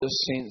this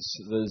sense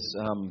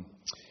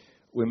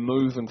we're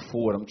moving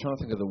forward. I'm trying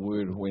to think of the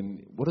word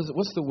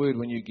what's the word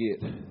when you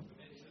get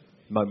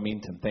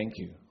momentum? Thank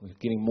you. We're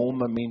getting more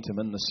momentum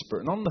in the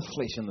spirit, not in the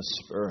flesh, in the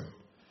spirit.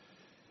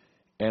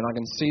 And I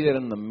can see that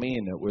in the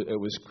men. It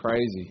was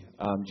crazy.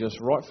 Just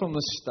right from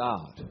the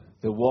start,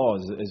 there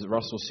was, as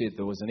Russell said,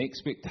 there was an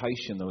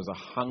expectation, there was a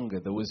hunger,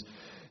 there was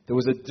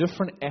a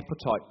different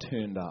appetite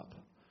turned up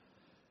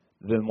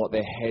than what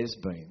there has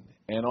been.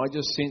 And I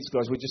just sense,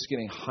 guys, we're just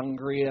getting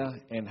hungrier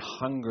and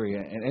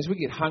hungrier. And as we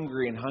get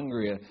hungrier and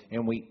hungrier,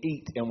 and we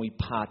eat and we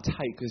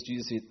partake, because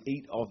Jesus said,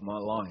 eat of my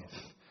life.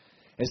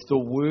 As the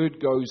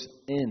word goes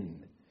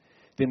in,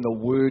 then the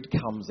word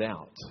comes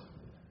out.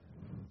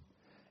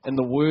 And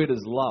the word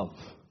is love.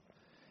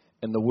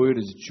 And the word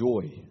is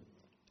joy.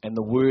 And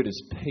the word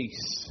is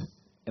peace.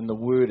 And the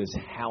word is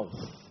health.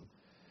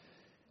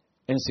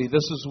 And see,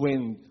 this is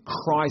when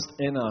Christ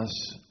in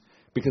us,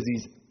 because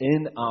He's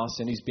in us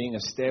and He's being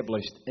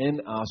established in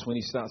us, when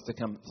He starts to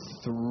come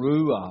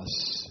through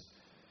us,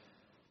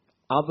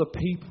 other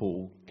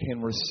people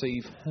can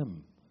receive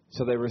Him.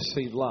 So they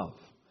receive love.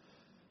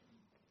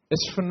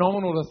 It's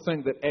phenomenal to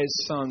think that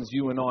as sons,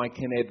 you and I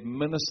can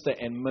administer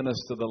and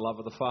minister the love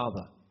of the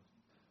Father.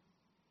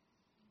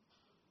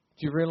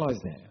 Do you realize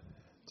that?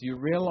 Do you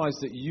realize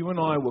that you and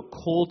I were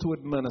called to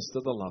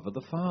administer the love of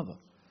the Father?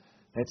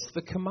 That's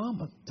the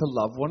commandment, to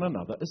love one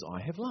another as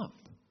I have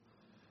loved.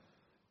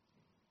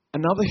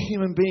 Another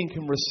human being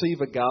can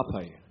receive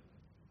agape,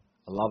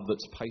 a love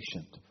that's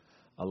patient,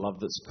 a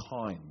love that's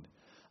kind,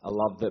 a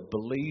love that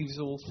believes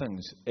all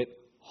things. It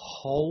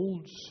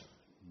holds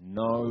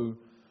no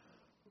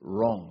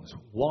wrongs.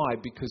 Why?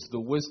 Because the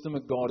wisdom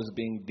of God is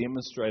being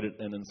demonstrated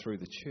in and through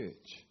the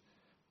church.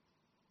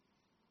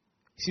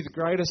 See, the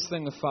greatest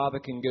thing a father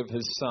can give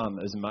his son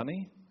is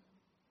money?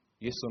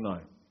 Yes or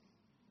no?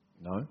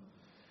 No.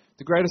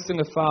 The greatest thing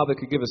a father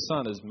could give a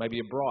son is maybe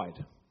a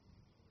bride.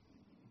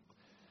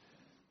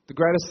 The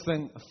greatest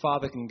thing a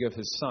father can give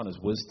his son is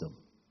wisdom.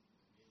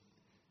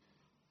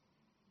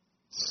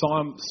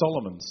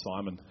 Solomon,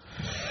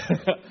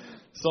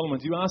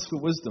 do you ask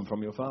for wisdom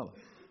from your father?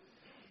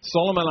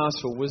 Solomon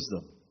asked for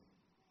wisdom.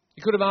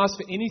 He could have asked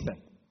for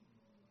anything.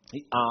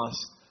 He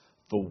asked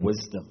for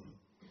wisdom.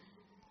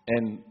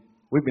 And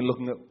we've been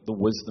looking at the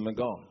wisdom of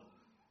God.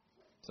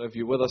 So if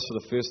you're with us for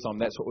the first time,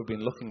 that's what we've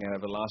been looking at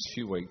over the last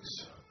few weeks.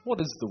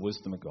 What is the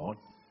wisdom of God?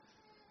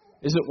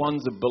 Is it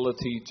one's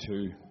ability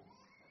to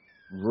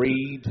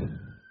read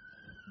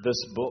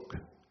this book,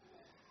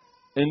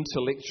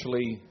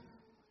 intellectually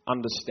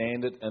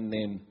understand it, and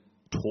then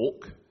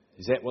talk?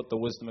 Is that what the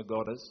wisdom of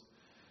God is?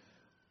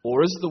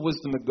 Or is the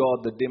wisdom of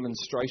God the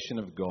demonstration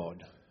of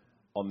God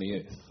on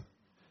the earth?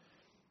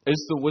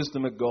 Is the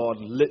wisdom of God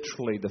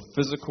literally the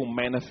physical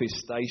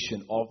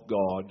manifestation of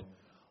God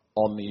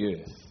on the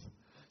earth?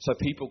 So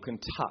people can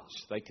touch,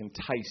 they can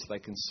taste, they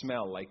can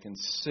smell, they can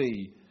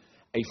see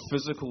a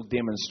physical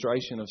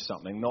demonstration of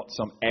something, not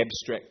some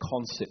abstract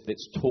concept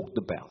that's talked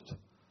about.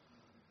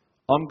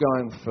 I'm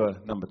going for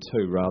number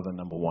 2 rather than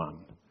number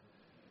 1.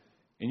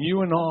 And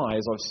you and I,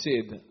 as I've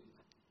said,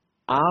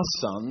 are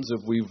sons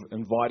if we've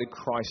invited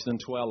Christ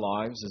into our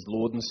lives as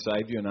Lord and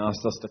Saviour and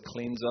asked us to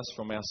cleanse us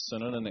from our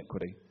sin and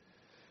iniquity.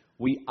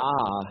 We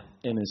are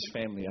in His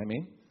family,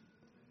 amen?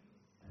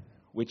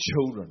 We're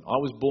children. I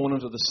was born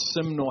into the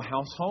Simnor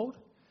household,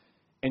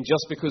 and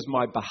just because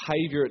my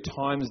behaviour at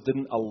times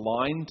didn't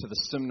align to the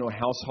Simnor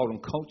household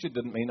and culture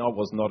didn't mean I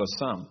was not a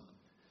son.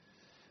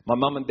 My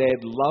mum and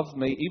dad loved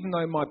me, even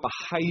though my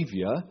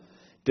behaviour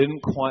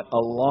didn't quite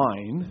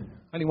align,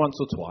 only once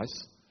or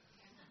twice.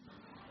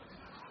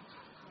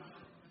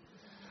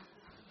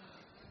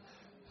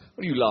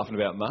 What are you laughing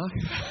about, Mark?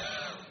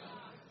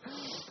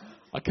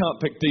 I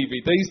can't pick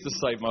DVDs to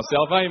save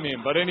myself,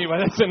 amen. But anyway,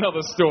 that's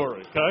another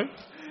story, okay?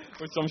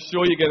 Which I'm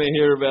sure you're going to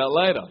hear about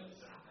later.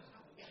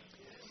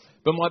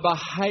 But my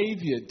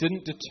behaviour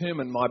didn't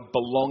determine my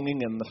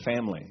belonging in the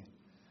family.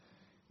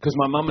 Because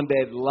my mum and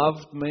dad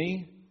loved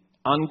me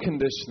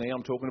unconditionally.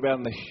 I'm talking about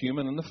in the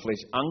human and the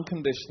flesh,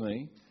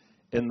 unconditionally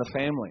in the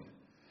family.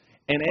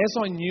 And as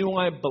I knew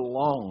I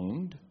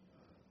belonged,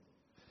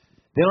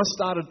 then I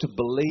started to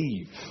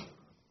believe.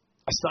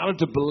 I started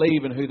to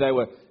believe in who they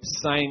were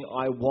saying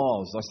I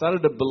was. I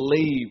started to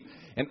believe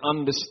and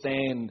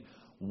understand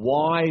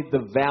why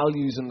the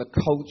values and the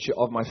culture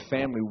of my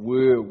family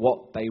were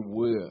what they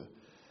were.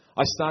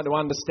 I started to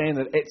understand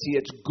that actually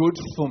it's good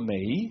for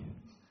me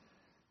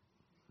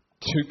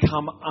to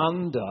come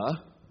under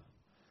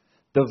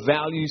the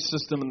value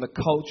system and the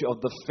culture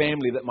of the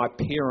family that my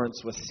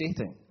parents were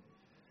setting.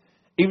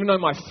 Even though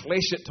my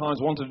flesh at times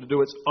wanted to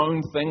do its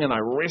own thing and I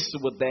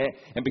wrestled with that,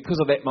 and because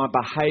of that my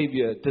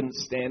behaviour didn't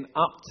stand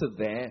up to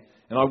that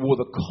and I wore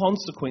the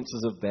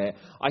consequences of that,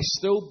 I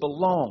still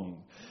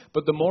belonged.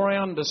 But the more I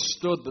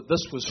understood that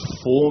this was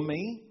for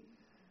me,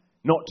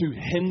 not to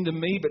hinder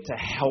me but to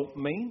help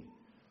me,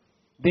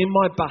 then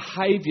my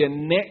behaviour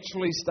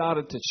naturally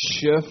started to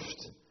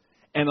shift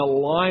and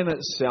align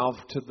itself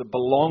to the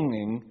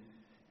belonging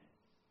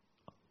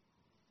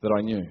that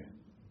I knew.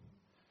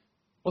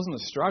 It wasn't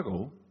a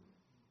struggle.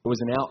 It was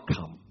an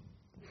outcome.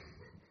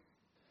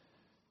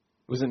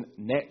 was a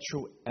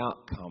natural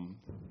outcome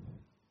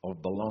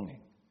of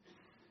belonging.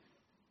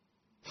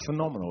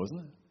 Phenomenal, isn't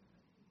it?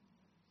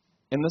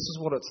 And this is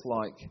what it's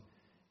like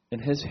in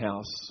his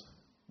house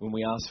when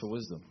we ask for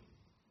wisdom.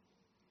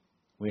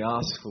 We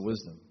ask for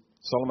wisdom.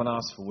 Solomon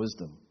asked for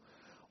wisdom.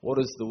 What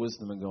is the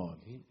wisdom of God?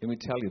 Let me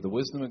tell you, the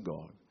wisdom of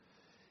God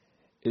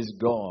is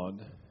God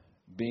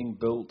being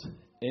built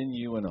in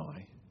you and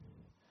I,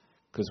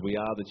 because we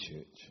are the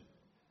church,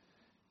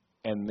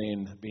 and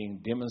then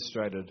being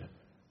demonstrated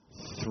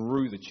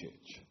through the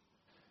church.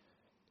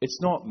 It's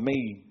not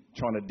me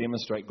trying to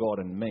demonstrate God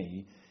in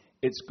me.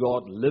 It's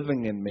God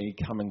living in me,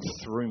 coming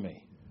through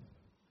me.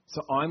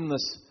 So I'm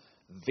this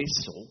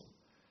vessel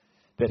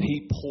that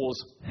he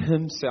pours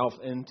himself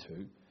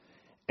into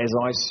as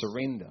I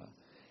surrender.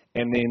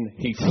 And then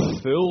he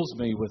fills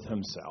me with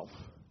himself.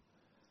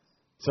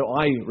 So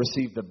I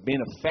receive the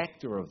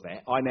benefactor of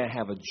that. I now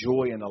have a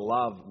joy and a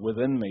love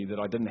within me that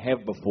I didn't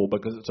have before,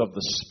 because it's of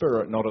the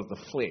Spirit, not of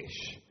the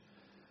flesh.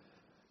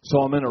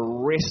 So I'm in a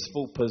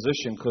restful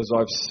position because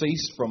I've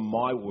ceased from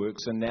my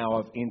works and now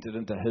I've entered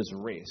into his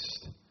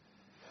rest.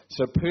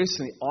 So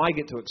personally, I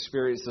get to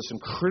experience this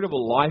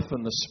incredible life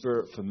in the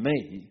Spirit for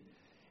me,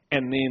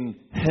 and then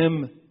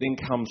him then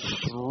comes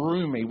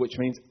through me, which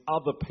means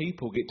other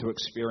people get to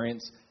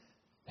experience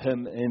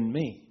him in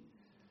me.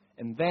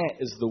 And that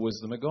is the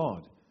wisdom of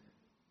God.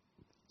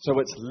 So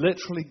it's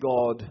literally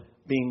God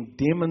being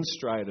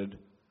demonstrated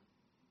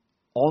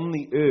on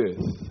the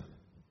earth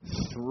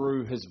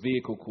through his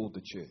vehicle called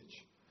the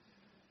church.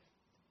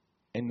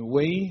 And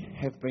we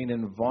have been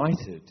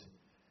invited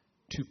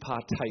to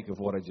partake of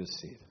what I just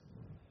said.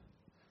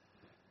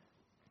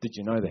 Did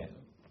you know that?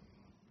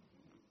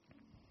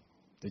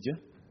 Did you?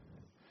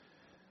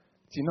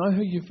 Do you know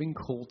who you've been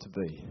called to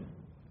be?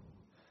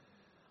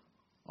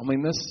 I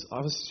mean,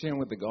 I was sharing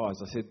with the guys,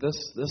 I said, this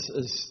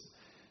is,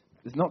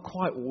 there's not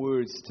quite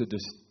words to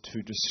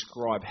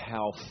describe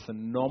how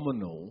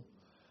phenomenal,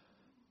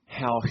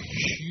 how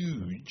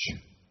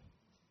huge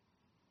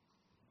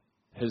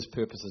his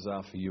purposes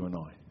are for you and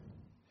I.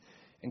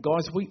 And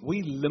guys,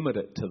 we limit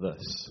it to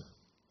this.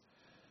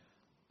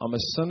 I'm a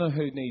sinner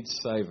who needs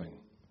saving.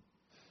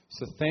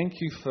 So thank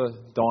you for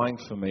dying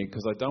for me,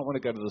 because I don't want to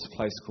go to this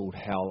place called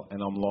hell,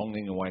 and I'm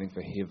longing and waiting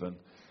for heaven.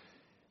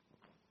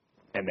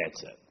 And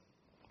that's it.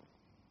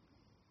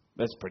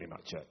 That's pretty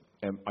much it.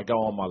 And I go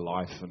on my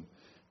life, and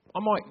I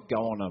might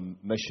go on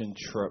a mission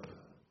trip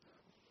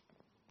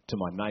to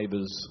my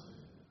neighbours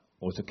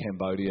or to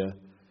Cambodia,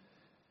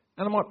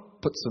 and I might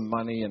put some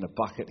money in a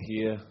bucket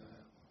here,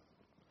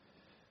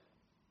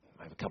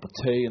 have a cup of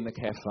tea in the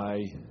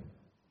cafe,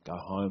 go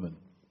home, and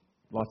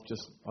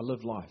I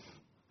live life.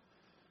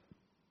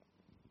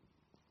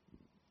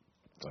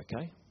 It's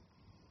okay.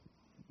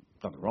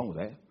 Nothing wrong with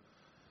that.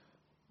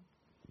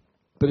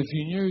 But if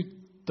you knew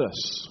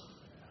this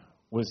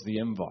was the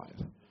invite,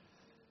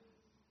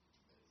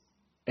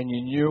 and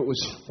you knew it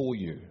was for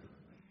you,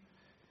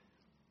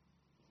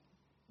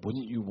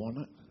 wouldn't you want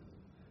it?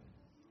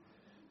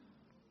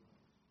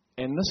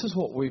 And this is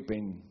what we've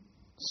been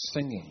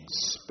singing,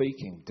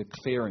 speaking,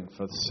 declaring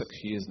for 6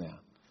 years now,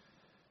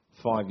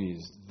 5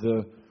 years.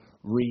 The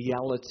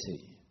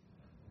reality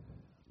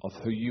of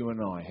who you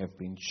and I have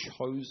been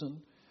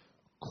chosen,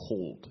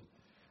 called,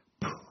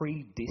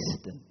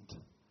 predestined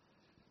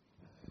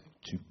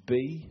to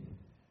be,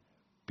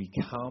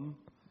 become,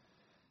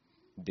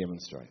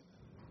 demonstrate.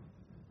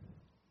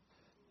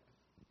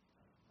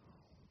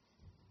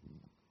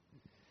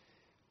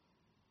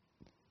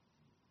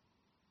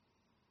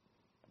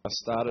 I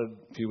started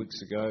a few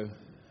weeks ago,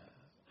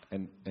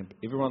 and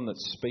everyone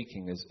that's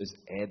speaking is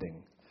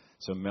adding.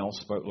 So Mel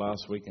spoke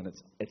last week, and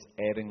it's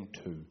adding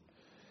to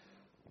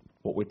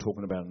what we're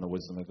talking about in the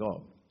wisdom of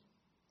God.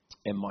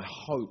 And my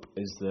hope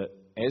is that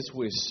as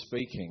we're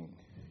speaking,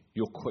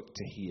 you're quick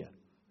to hear.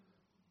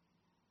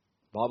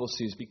 The Bible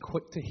says, be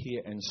quick to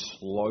hear and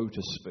slow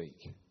to speak.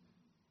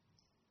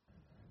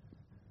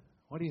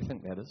 Why do you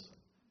think that is?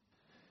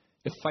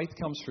 If faith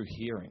comes through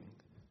hearing,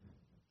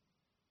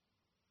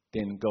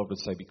 then God would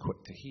say, be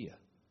quick to hear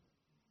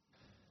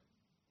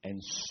and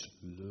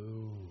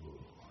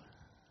slow.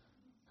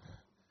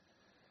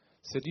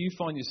 So do you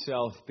find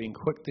yourself being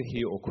quick to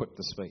hear or quick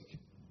to speak?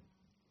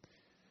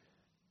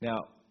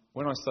 Now,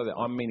 when I say that,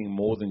 I'm meaning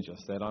more than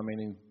just that. I'm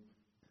meaning,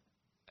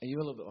 are you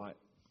a little bit like,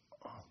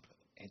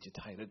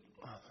 agitated?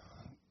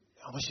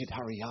 I wish he'd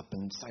hurry up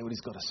and say what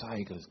he's got to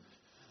say, because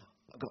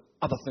I've got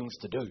other things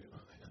to do.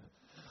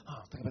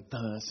 Think about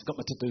this, got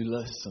my to-do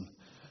list, and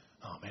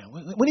man,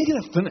 when are you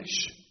going to finish?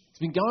 It's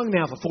been going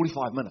now for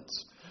 45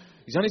 minutes.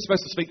 He's only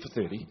supposed to speak for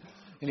 30.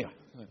 Anyway.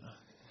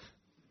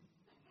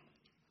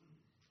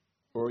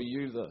 Or are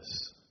you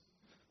this?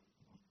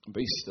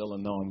 Be still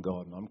and know I'm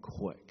God, and I'm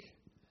quick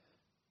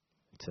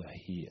to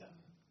hear.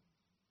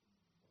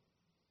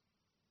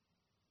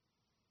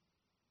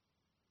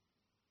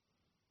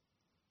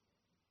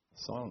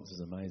 Silence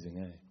is amazing,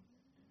 eh?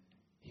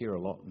 Hear a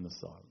lot in the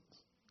silence.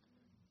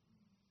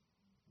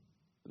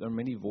 There are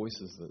many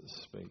voices that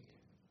speak,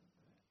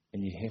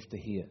 and you have to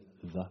hear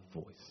the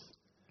voice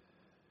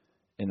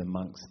in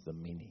amongst the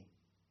many.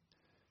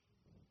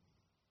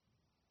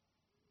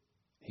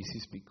 He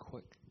says, be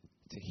quick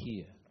to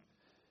hear.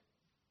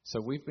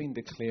 So we've been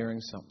declaring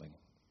something,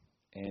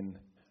 and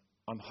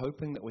I'm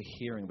hoping that we're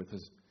hearing,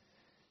 because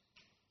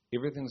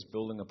everything's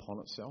building upon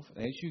itself.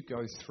 And as you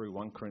go through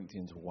 1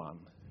 Corinthians 1,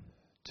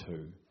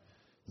 2,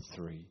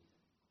 3,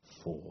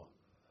 4,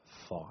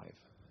 5,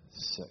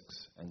 6,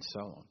 and so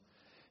on,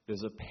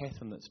 there's a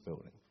pattern that's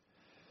building.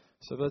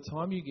 So by the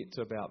time you get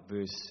to about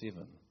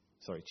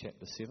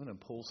chapter 7,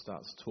 and Paul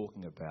starts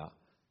talking about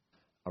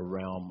a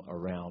realm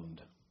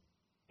around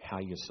how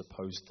you're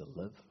supposed to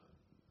live,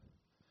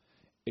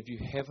 if you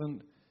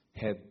haven't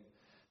had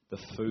the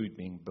food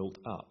being built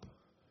up,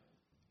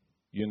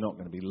 you're not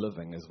going to be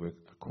living as we're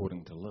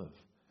according to live.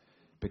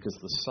 Because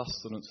the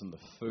sustenance and the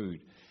food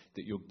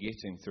that you're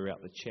getting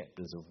throughout the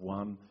chapters of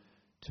 1,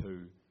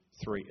 2,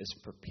 3 is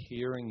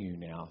preparing you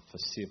now for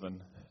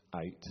 7,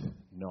 8,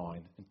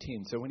 9, and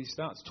 10. So when he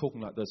starts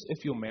talking like this,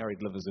 if you're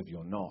married, live as if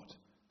you're not,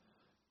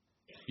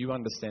 you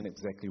understand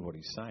exactly what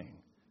he's saying.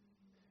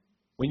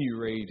 When you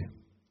read,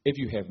 if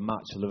you have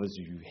much, live as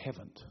if you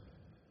haven't,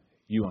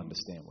 you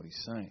understand what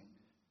he's saying.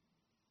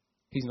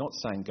 He's not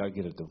saying go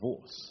get a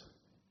divorce.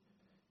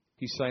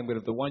 He's saying that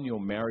if the one you're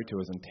married to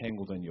is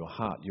entangled in your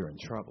heart, you're in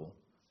trouble.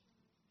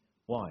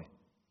 Why?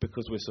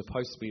 Because we're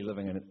supposed to be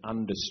living in an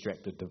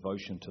undistracted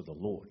devotion to the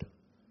Lord.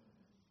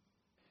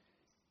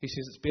 He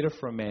says it's better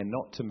for a man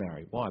not to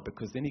marry. Why?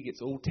 Because then he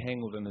gets all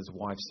tangled in his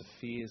wife's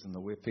affairs and the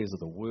affairs of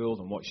the world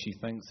and what she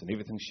thinks and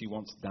everything she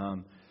wants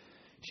done.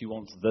 She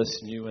wants this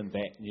new and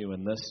that new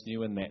and this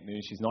new and that new.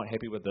 And she's not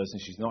happy with this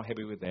and she's not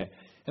happy with that.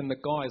 And the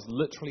guy is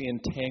literally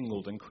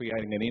entangled in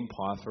creating an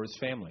empire for his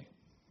family.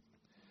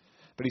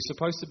 But he's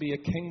supposed to be a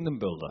kingdom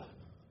builder.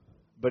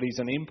 But he's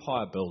an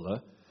empire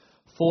builder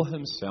for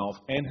himself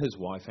and his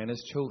wife and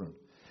his children.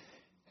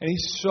 And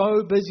he's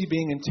so busy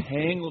being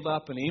entangled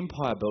up in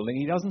empire building,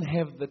 he doesn't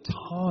have the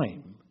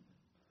time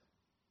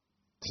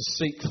to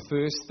seek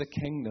first the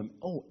kingdom.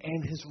 Oh,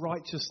 and his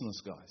righteousness,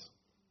 guys.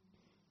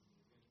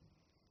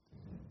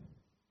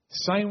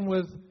 Same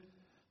with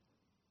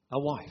a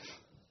wife.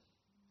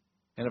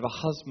 And of a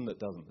husband that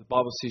doesn't. The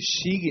Bible says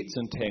she gets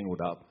entangled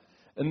up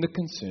in the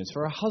concerns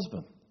for her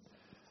husband.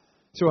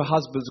 So a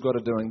husband's got to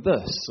doing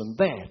this and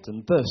that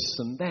and this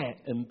and that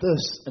and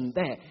this and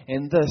that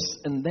and this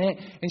and that.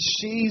 And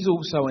she's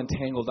also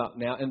entangled up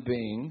now in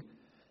being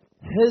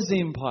his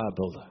empire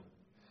builder.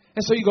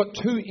 And so you've got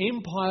two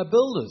empire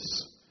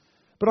builders.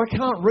 But I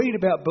can't read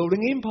about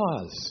building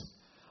empires.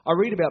 I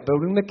read about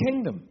building the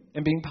kingdom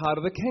and being part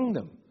of the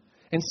kingdom.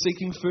 And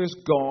seeking first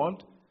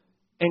God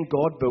and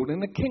God building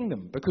the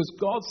kingdom. Because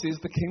God says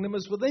the kingdom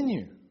is within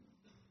you.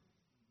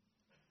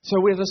 So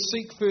we're to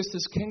seek first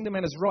his kingdom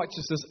and his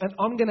righteousness. And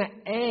I'm going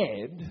to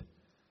add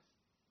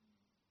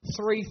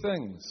 3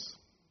 things.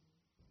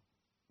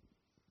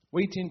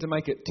 We tend to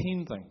make it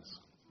 10 things.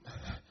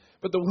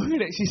 But the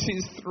word actually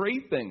says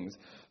 3 things.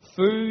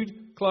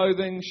 Food,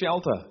 clothing,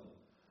 shelter.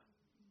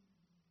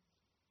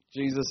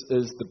 Jesus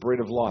is the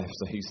bread of life,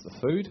 so he's the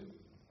food.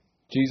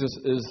 Jesus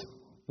is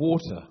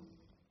water.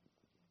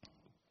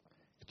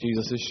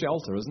 Jesus is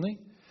shelter, isn't he?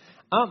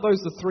 Aren't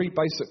those the 3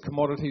 basic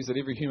commodities that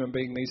every human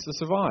being needs to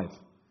survive?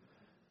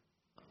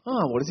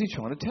 What is he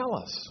trying to tell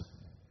us?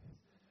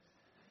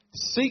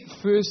 Seek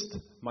first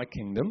my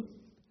kingdom,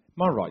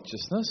 my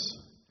righteousness.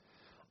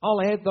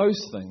 I'll add those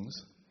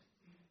things.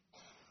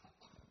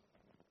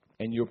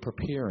 And you're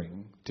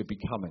preparing to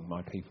becoming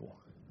my people.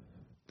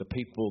 The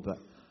people that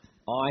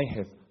I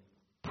have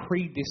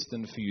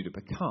predestined for you to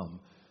become.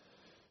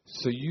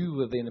 So you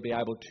will then be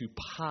able to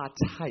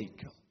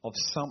partake of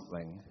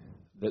something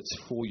that's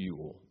for you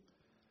all.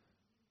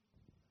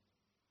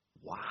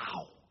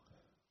 Wow.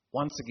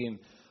 Once again,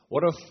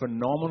 what a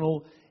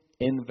phenomenal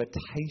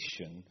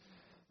invitation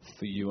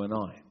for you and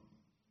I.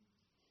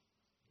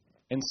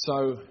 And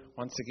so,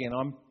 once again,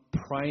 I'm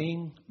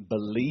praying,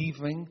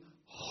 believing,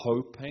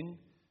 hoping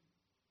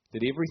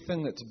that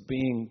everything that's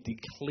being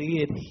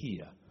declared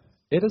here,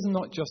 it is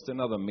not just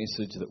another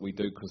message that we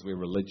do because we're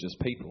religious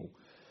people.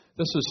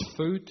 This is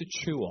food to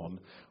chew on,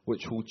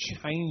 which will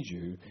change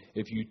you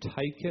if you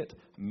take it,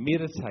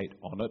 meditate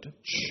on it,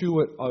 chew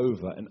it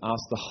over, and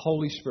ask the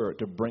Holy Spirit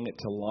to bring it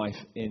to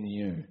life in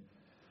you.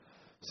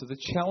 So the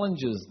challenge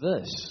is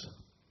this.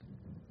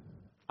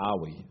 Are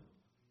we?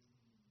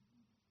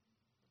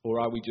 Or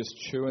are we just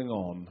chewing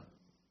on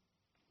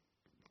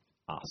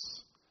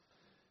us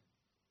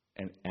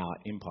and our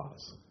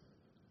empires?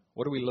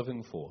 What are we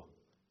living for?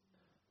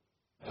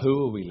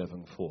 Who are we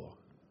living for?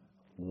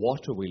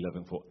 What are we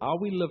living for? Are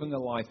we living a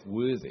life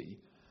worthy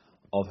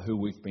of who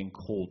we've been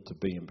called to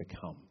be and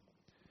become?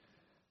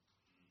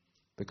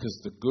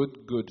 Because the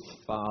good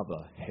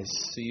Father has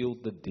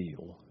sealed the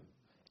deal,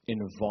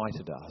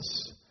 invited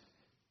us.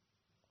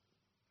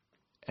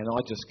 And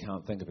I just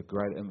can't think of a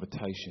greater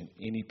invitation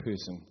any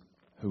person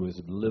who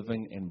is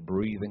living and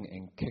breathing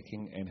and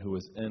kicking and who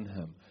is in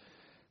him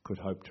could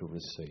hope to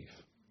receive.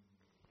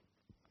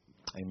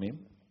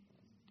 Amen?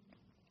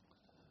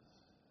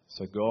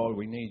 So God,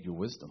 we need your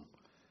wisdom.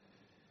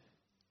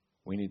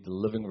 We need the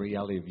living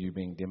reality of you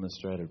being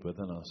demonstrated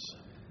within us.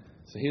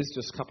 So here's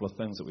just a couple of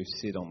things that we've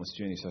said on this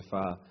journey so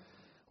far.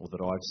 or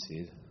that I've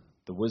said,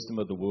 the wisdom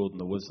of the world and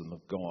the wisdom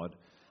of God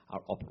are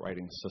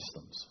operating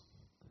systems.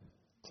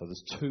 So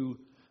there's two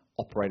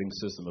operating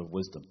systems of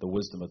wisdom. The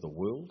wisdom of the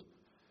world,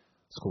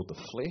 it's called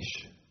the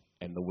flesh,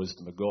 and the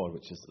wisdom of God,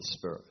 which is the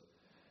Spirit.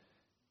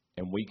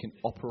 And we can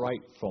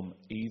operate from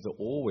either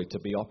or. We're to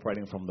be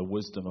operating from the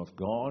wisdom of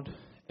God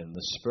and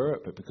the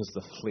Spirit, but because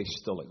the flesh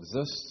still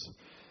exists,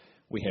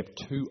 we have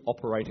two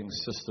operating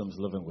systems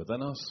living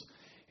within us.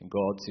 And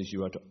God says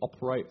you are to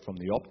operate from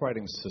the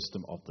operating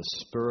system of the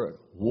Spirit,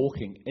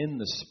 walking in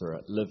the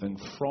Spirit, living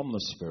from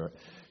the Spirit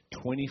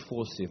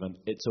 24/7.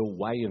 It's a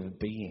way of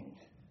being.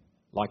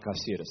 Like I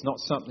said, it's not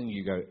something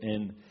you go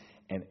in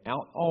and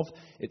out of.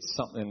 It's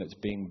something that's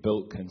being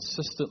built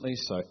consistently.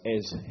 So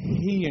as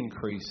He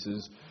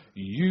increases,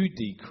 you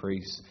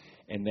decrease.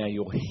 And now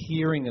you're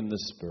hearing in the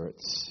Spirit,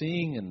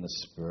 seeing in the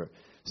Spirit,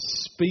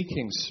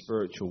 speaking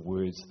spiritual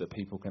words that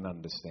people can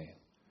understand.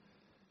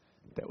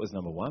 That was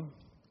number one.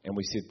 And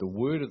we said the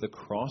word of the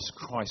cross,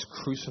 Christ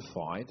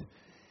crucified,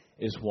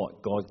 is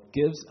what God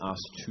gives us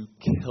to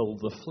kill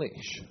the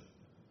flesh,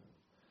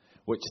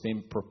 which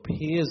then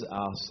prepares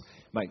us,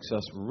 makes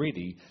us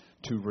ready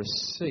to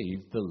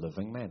receive the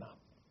living manna.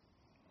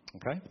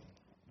 Okay?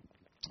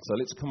 So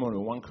let's come on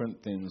to 1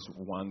 Corinthians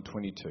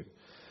 1:22.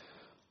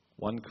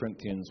 1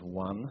 Corinthians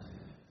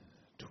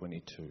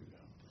 1:22.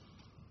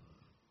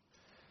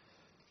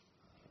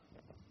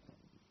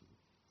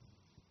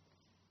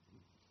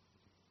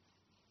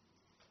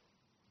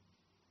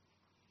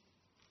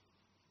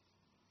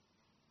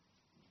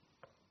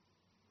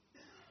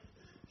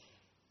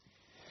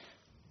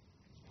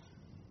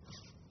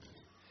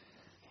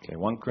 Okay,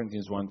 1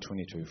 Corinthians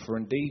 1:22. For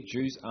indeed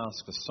Jews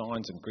ask for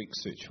signs and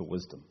Greeks search for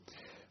wisdom.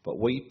 But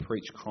we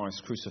preach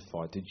Christ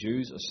crucified, to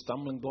Jews a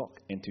stumbling block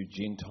and to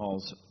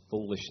Gentiles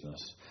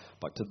foolishness.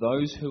 But to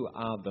those who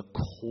are the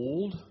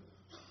called,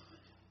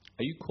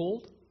 are you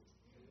called?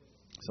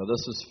 So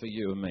this is for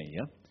you and me,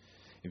 yeah?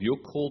 If you're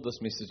called,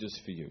 this message is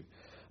for you.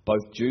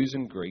 Both Jews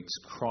and Greeks,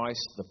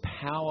 Christ, the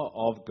power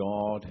of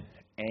God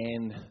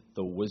and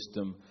the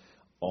wisdom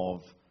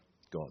of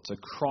God. So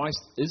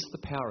Christ is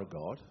the power of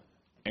God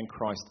and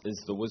Christ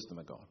is the wisdom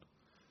of God.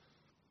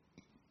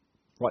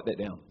 Write that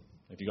down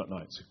if you've got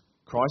notes.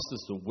 Christ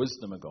is the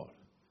wisdom of God.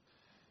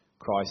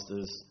 Christ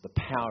is the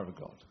power of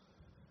God.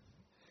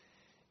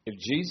 If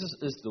Jesus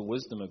is the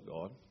wisdom of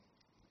God,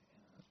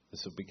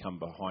 this will become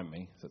behind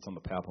me, so it's on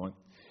the PowerPoint.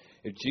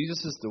 If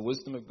Jesus is the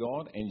wisdom of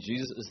God and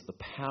Jesus is the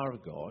power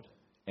of God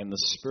and the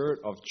Spirit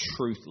of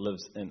truth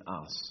lives in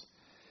us,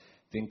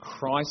 then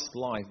Christ's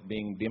life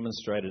being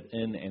demonstrated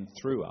in and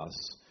through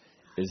us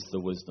is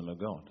the wisdom of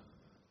God.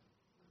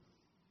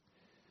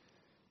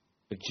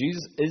 If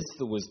Jesus is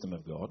the wisdom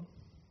of God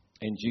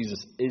and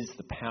Jesus is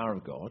the power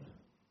of God,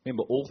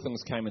 remember all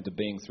things came into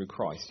being through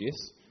Christ, yes?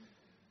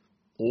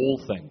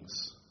 All things.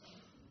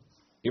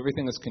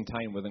 Everything is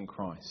contained within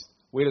Christ.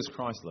 Where does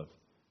Christ live?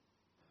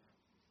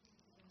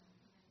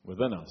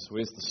 Within us.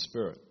 Where's the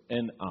Spirit?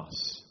 In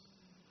us.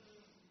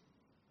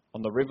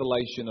 On the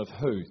revelation of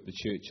who the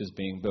church is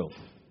being built.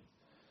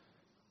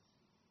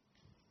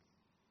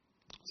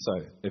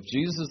 So, if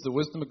Jesus is the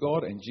wisdom of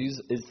God and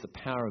Jesus is the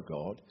power of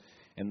God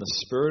and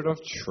the Spirit of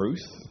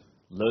truth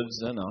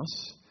lives in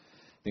us,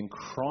 then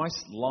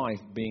Christ's life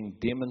being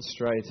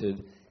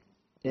demonstrated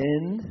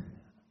in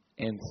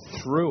and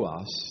through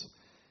us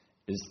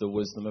is the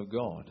wisdom of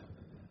God.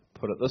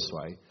 Put it this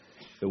way,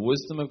 the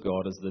wisdom of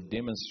God is the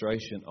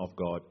demonstration of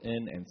God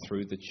in and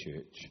through the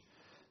church,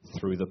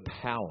 through the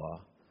power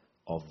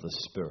of the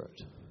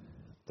Spirit.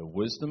 The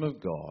wisdom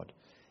of God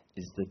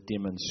is the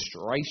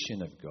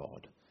demonstration of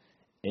God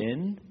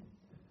in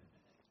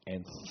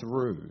and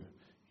through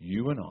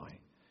you and I,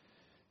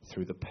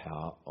 through the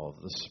power of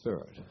the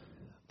Spirit.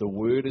 The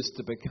Word is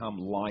to become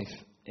life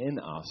in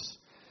us,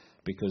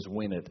 because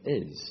when it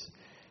is,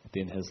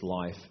 then His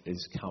life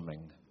is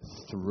coming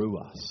through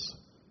us.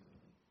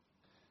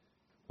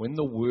 When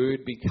the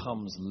Word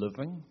becomes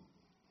living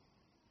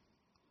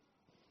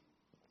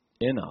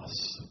in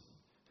us,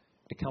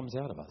 it comes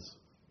out of us.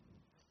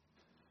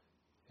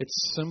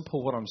 It's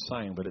simple what I'm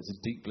saying, but it's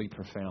deeply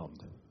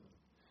profound.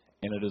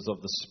 And it is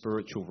of the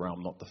spiritual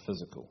realm, not the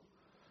physical.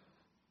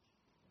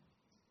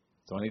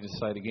 So I need to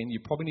say it again. You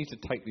probably need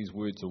to take these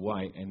words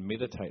away and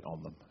meditate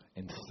on them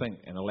and think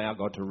and allow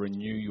God to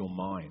renew your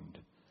mind.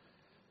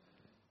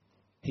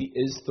 He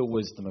is the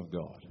wisdom of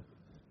God.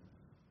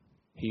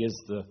 He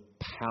is the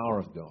power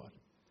of God.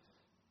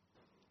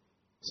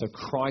 So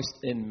Christ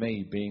in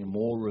me being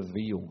more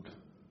revealed,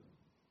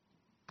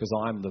 because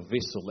I'm the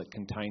vessel that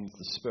contains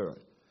the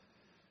Spirit.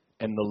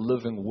 And the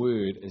living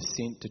Word is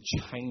sent to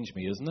change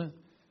me, isn't it?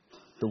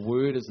 The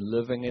Word is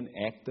living and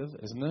active,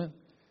 isn't it?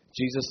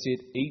 Jesus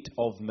said, eat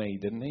of me,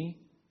 didn't He?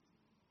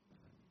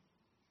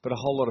 But a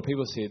whole lot of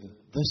people said,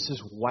 this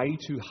is way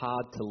too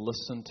hard to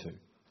listen to.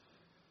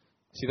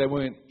 See, they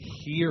weren't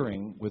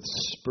hearing with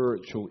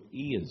spiritual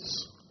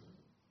ears.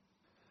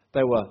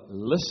 They were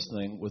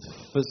listening with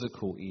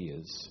physical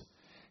ears,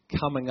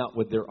 coming up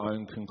with their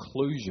own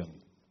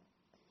conclusion.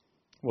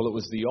 Well, it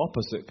was the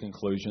opposite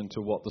conclusion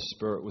to what the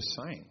Spirit was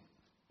saying.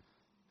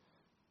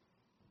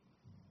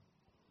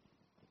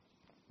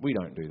 We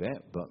don't do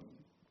that, but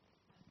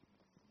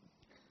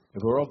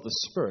if we're of the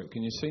Spirit,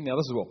 can you see? Now,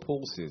 this is what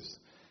Paul says.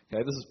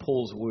 Okay, this is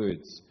Paul's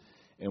words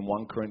in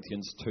 1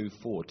 Corinthians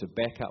 2:4. To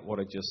back up what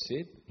I just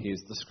said,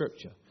 here's the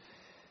scripture.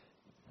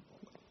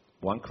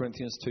 1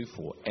 Corinthians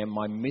 2:4. And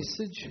my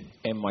message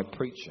and my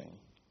preaching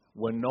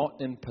were not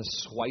in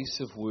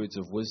persuasive words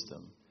of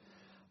wisdom,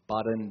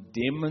 but in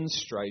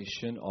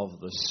demonstration of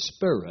the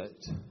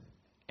Spirit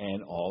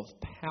and of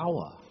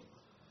power.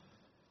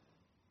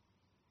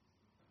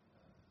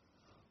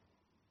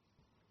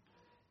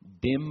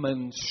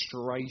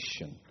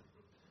 Demonstration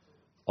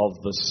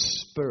of the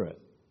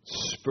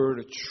Spirit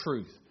of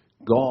truth,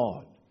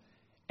 God,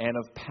 and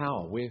of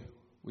power. Where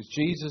was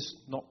Jesus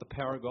not the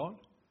power of God?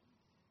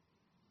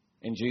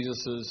 And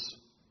Jesus is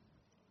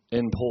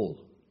in Paul.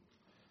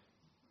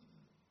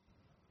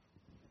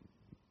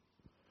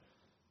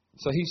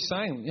 So he's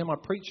saying, my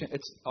preaching,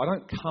 I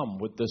don't come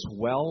with this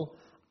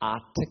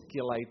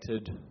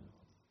well-articulated,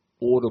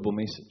 audible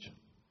message.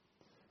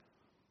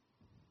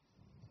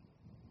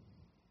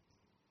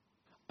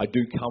 I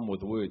do come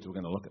with words. We're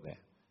going to look at that.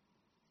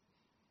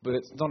 But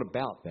it's not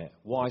about that.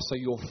 Why? So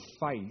your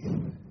faith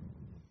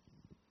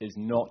is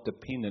not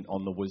dependent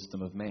on the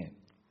wisdom of man.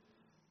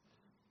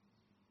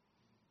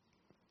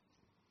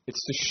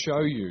 It's to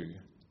show you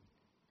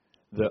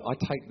that I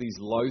take these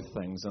low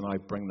things and I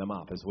bring them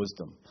up as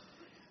wisdom.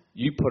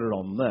 You put it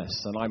on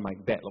this and I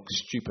make that look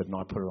stupid and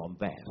I put it on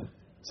that.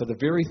 So the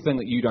very thing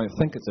that you don't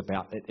think it's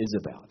about, it is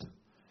about.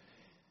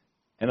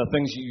 And the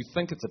things you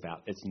think it's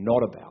about, it's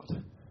not about.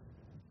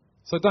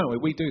 So don't we?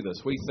 We do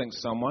this. We think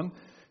someone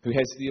who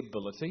has the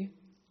ability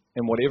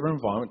in whatever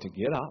environment to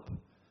get up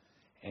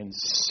and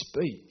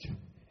speak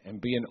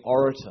and be an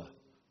orator.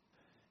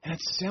 And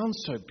it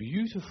sounds so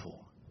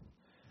beautiful.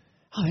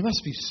 Oh, they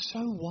must be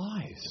so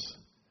wise.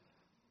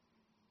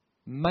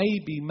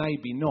 Maybe,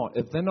 maybe not.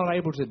 If they're not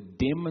able to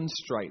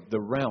demonstrate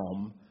the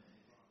realm,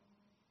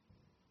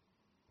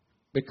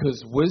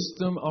 because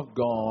wisdom of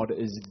God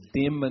is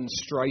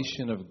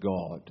demonstration of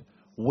God.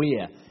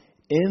 Where?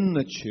 In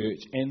the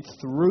church and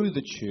through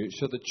the church,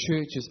 so the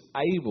church is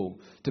able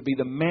to be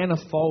the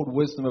manifold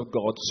wisdom of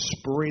God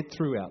spread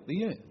throughout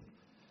the earth.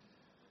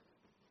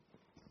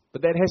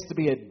 But that has to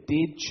be a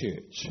dead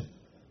church,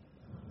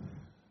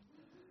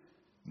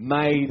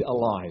 made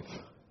alive.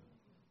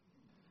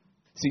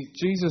 See,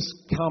 Jesus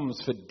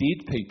comes for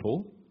dead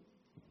people,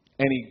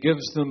 and he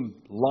gives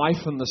them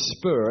life in the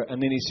Spirit,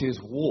 and then he says,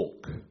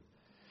 walk.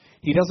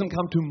 He doesn't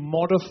come to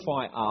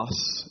modify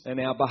us in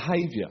our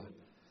behavior.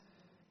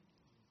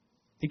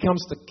 He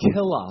comes to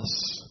kill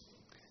us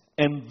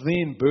and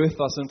then birth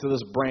us into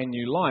this brand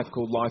new life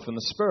called life in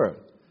the Spirit.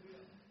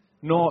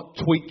 Not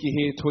tweak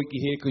your hair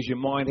because your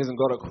mind hasn't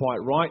got it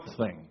quite right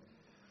thing.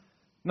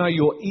 No,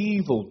 you're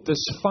evil,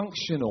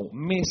 dysfunctional,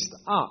 messed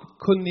up,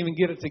 couldn't even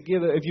get it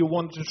together if you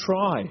wanted to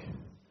try.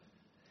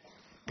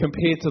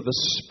 Compared to the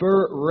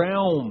Spirit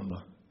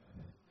realm.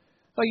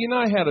 Oh, you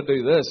know how to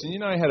do this, and you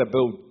know how to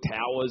build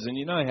towers, and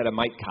you know how to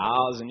make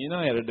cars, and you know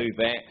how to do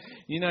that,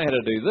 you know how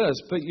to do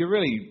this, but you're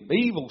really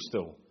evil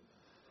still.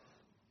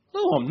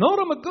 No, I'm not.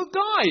 I'm a good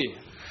guy.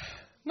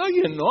 No,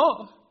 you're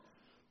not.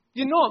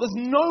 You're not. There's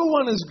no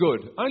one is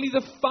good. Only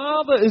the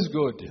Father is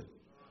good.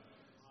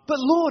 But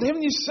Lord,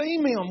 haven't you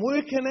seen me? I'm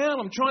working out.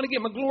 I'm trying to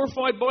get my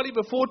glorified body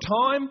before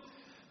time.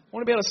 I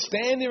want to be able to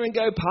stand there and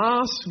go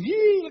past.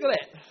 Yeah, look at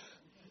that.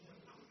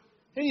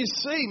 And you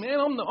see, man,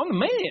 I'm the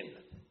man.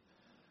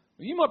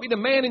 You might be the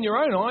man in your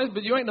own eyes,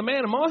 but you ain't the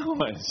man in my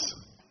eyes.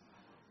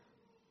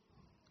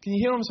 Can you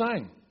hear what I'm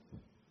saying?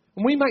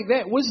 And we make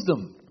that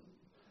wisdom.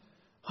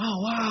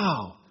 Oh,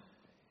 wow.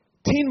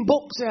 10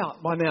 books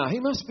out by now. He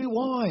must be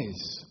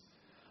wise.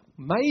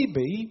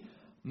 Maybe,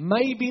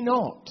 maybe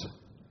not.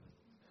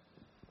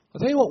 I'll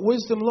tell you what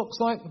wisdom looks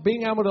like.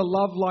 Being able to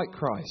love like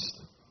Christ.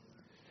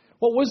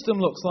 What wisdom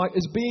looks like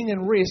is being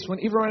in rest when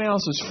everyone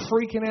else is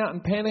freaking out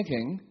and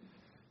panicking.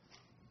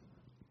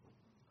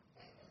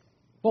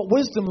 What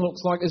wisdom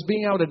looks like is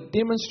being able to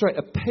demonstrate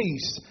a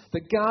peace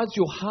that guards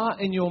your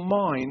heart and your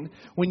mind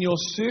when your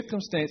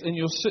circumstance and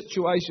your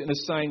situation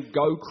is saying,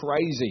 go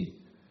crazy.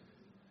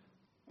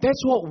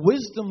 That's what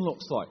wisdom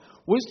looks like.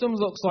 Wisdom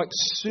looks like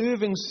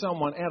serving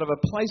someone out of a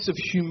place of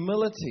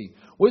humility.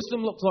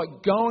 Wisdom looks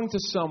like going to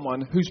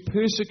someone who's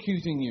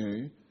persecuting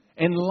you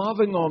and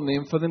loving on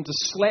them for them to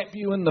slap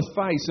you in the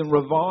face and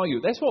revile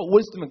you. That's what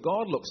wisdom of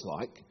God looks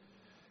like.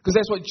 Because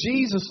that's what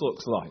Jesus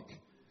looks like.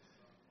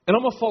 And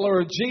I'm a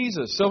follower of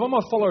Jesus. So if I'm a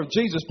follower of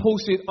Jesus, Paul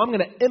said, I'm going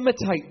to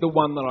imitate the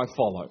one that I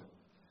follow.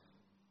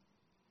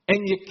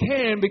 And you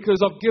can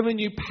because I've given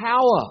you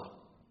power.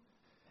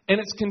 And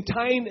it's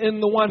contained in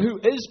the one who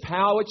is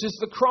power, which is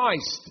the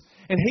Christ.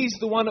 And he's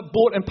the one that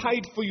bought and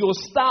paid for your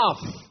stuff.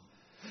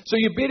 So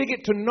you better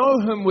get to know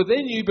him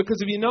within you,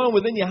 because if you know him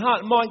within your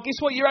heart and mind, guess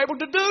what you're able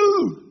to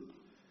do?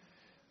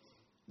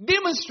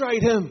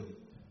 Demonstrate him.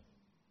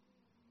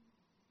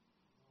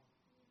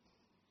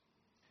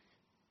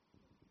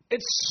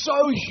 It's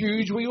so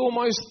huge,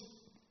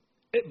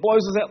 it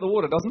blows us out the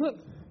water, doesn't it?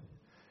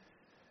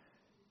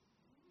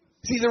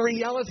 See, the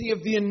reality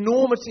of the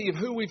enormity of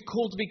who we've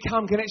called to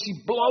become can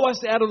actually blow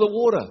us out of the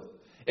water.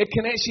 It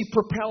can actually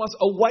propel us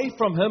away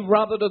from Him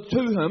rather than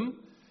to Him,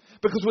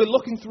 because we're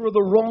looking through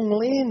the wrong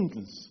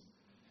lens.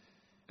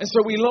 And so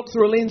we look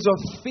through a lens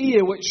of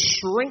fear, which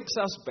shrinks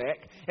us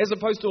back, as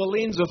opposed to a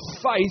lens of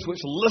faith,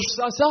 which lifts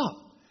us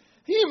up.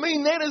 You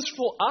mean that is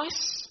for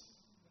us?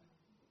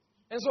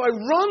 And so I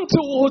run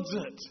towards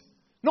it,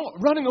 not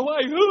running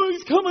away. Oh,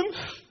 He's coming.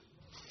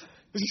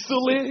 Is He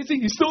still there? Is He?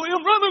 He's still there.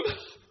 I'm running.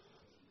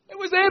 It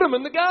was Adam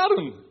in the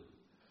garden.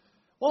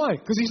 Why?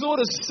 Because he thought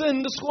his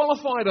sin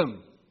disqualified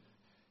him.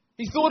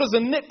 He thought his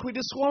iniquity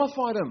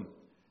disqualified him.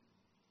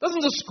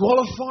 Doesn't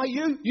disqualify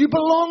you. You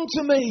belong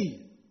to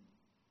me.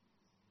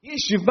 Yes,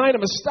 you've made a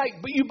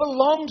mistake, but you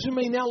belong to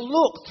me. Now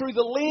look through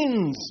the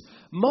lens,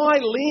 my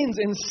lens,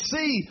 and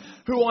see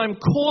who I'm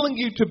calling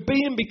you to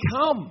be and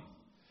become.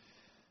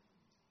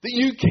 That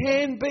you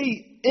can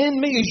be in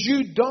me as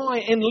you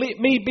die, and let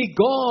me be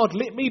God.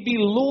 Let me be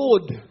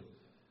Lord.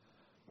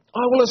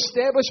 I will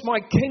establish my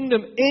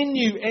kingdom in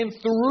you and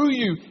through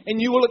you,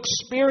 and you will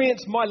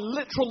experience my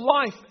literal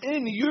life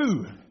in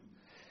you.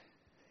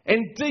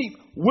 And deep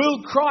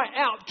will cry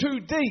out to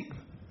deep.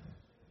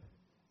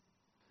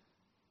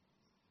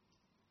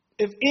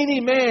 If any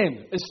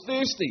man is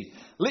thirsty,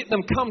 let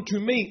them come to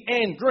me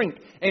and drink.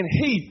 And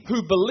he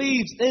who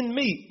believes in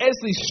me, as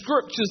the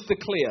scriptures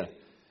declare.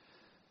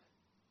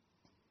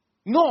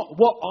 Not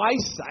what I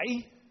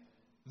say.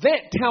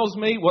 That tells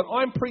me what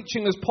I'm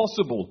preaching is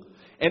possible.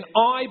 And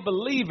I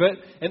believe it,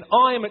 and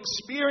I am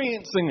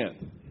experiencing it.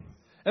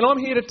 And I'm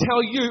here to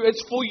tell you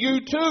it's for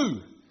you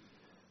too.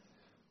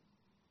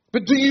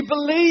 But do you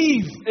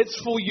believe it's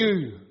for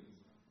you?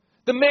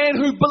 The man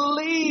who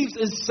believes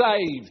is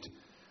saved.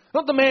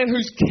 Not the man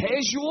who's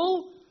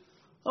casual.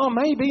 Oh,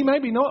 maybe,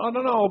 maybe not. I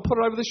don't know. I'll put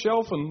it over the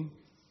shelf. And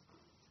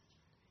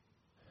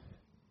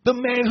the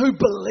man who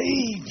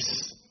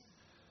believes.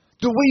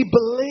 Do we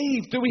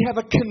believe? Do we have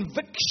a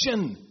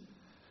conviction?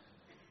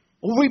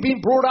 Or we've been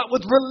brought up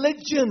with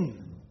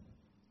religion.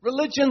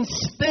 Religion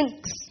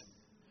stinks.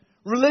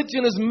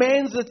 Religion is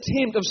man's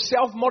attempt of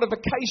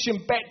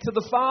self-modification back to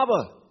the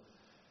Father.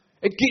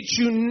 It gets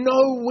you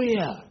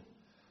nowhere.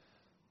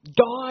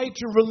 Die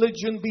to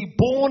religion, be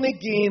born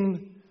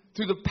again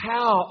through the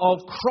power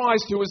of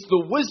Christ, who is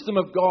the wisdom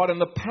of God and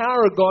the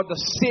power of God to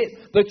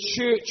set the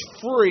church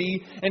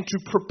free and to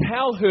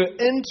propel her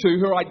into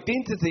her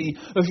identity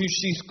of who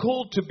she's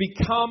called to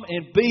become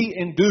and be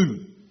and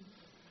do.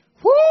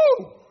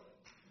 Woo!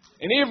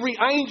 And every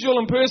angel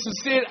and person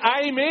said,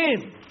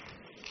 Amen.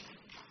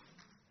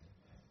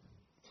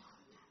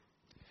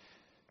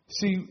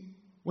 See,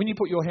 when you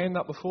put your hand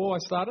up before I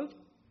started,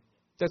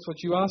 that's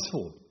what you asked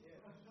for.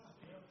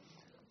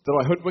 Did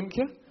I hoodwink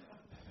you?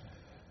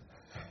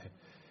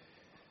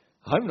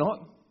 I'm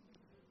not.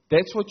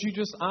 That's what you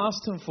just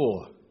asked Him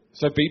for.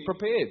 So be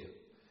prepared.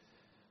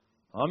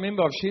 I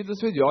remember I've shared this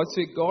with you. I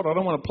said, God, I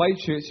don't want to play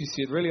church. He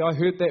said, really? I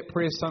heard that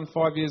prayer, son,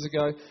 5 years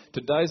ago.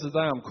 Today's the day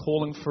I'm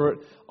calling for it.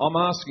 I'm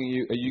asking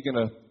you, are you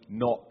going to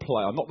not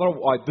play? Not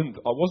that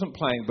I wasn't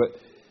playing, but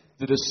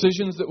the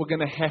decisions that were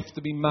going to have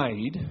to be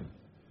made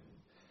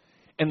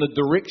and the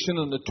direction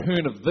and the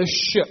turn of this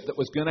ship that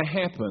was going to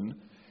happen,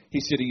 He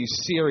said, are you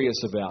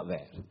serious about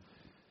that?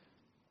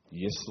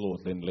 Yes,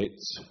 Lord, then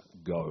let's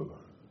go.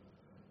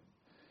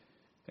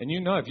 And you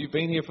know, if you've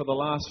been here for the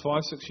last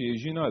 5, 6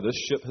 years, you know this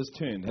ship has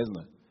turned, hasn't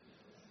it?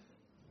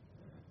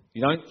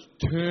 You don't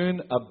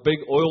turn a big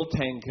oil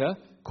tanker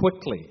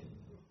quickly.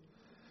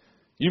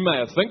 You may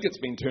have think it's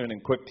been turning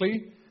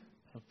quickly.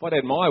 If I'd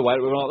had my way,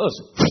 it would have been like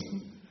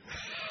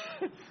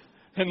this.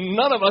 And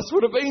none of us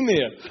would have been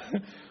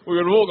there. We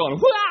would have all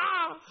gone,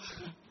 wah!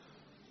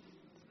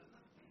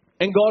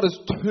 And God is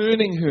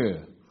turning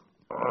her.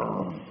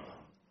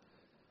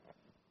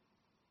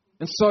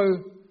 And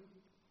so,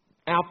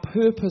 our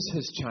purpose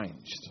has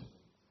changed.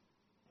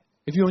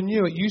 If you're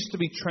new, it used to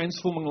be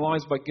transforming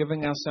lives by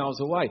giving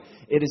ourselves away.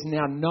 It is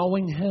now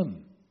knowing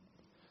Him.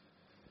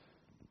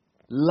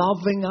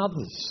 Loving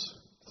others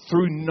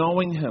through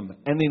knowing Him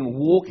and then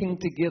walking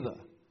together.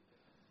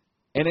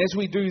 And as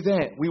we do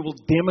that, we will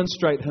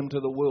demonstrate Him to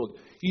the world.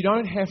 You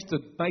don't have to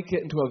make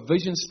it into a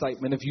vision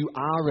statement if you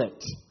are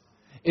it.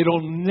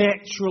 It'll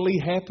naturally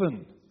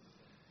happen.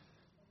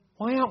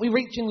 Why aren't we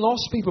reaching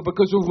lost people?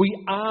 Because if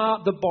we are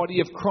the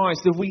body of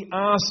Christ, if we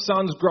are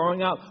sons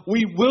growing up,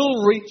 we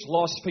will reach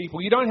lost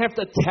people. You don't have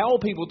to tell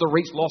people to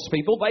reach lost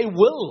people. They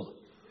will.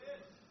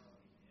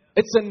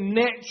 It's a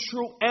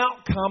natural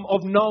outcome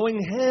of knowing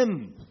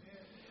Him.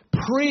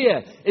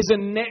 Prayer is a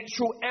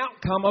natural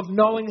outcome of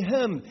knowing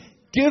Him.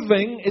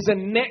 Giving is a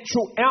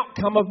natural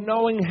outcome of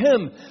knowing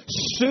Him.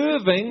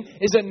 Serving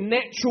is a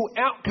natural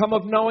outcome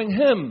of knowing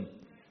Him.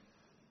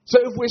 So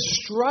if we're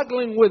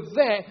struggling with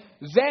that,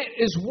 that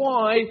is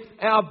why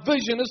our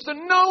vision is to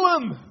know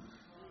Him.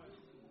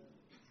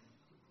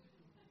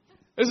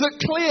 Is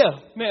it clear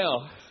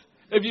now?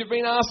 If you've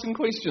been asking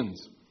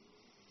questions.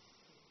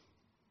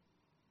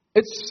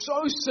 It's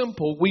so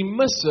simple, we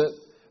miss it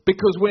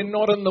because we're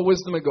not in the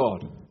wisdom of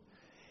God.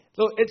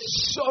 Look,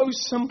 it's so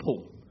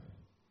simple.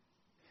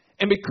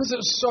 And because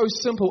it's so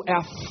simple,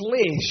 our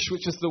flesh,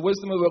 which is the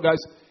wisdom of the world,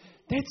 goes,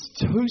 that's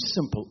too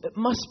simple. It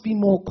must be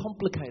more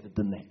complicated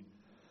than that.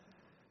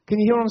 Can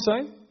you hear what I'm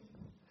saying?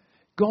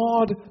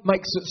 God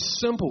makes it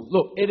simple.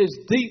 Look, it is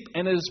deep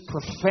and it is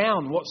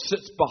profound what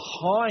sits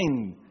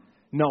behind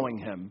knowing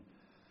Him.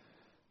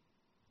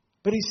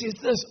 But He says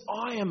this,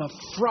 I am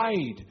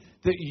afraid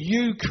that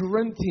you,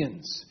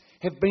 Corinthians,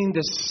 have been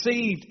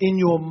deceived in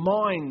your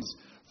minds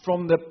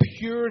from the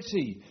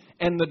purity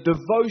and the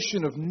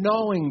devotion of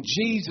knowing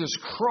Jesus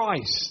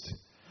Christ.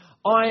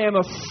 I am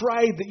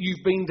afraid that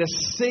you've been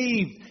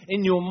deceived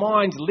in your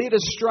minds, led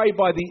astray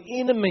by the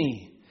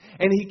enemy.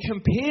 And He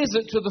compares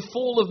it to the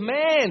fall of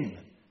man.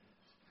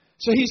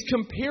 So He's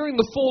comparing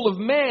the fall of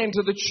man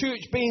to the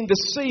church being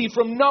deceived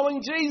from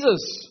knowing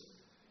Jesus.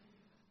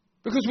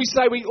 Because we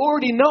say we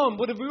already know Him,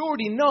 but if we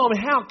already know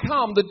Him, how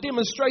come the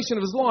demonstration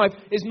of His life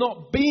is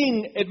not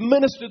being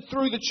administered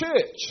through the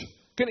church?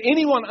 Can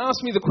anyone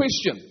ask me the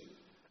question?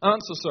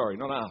 Answer, sorry,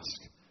 not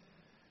ask.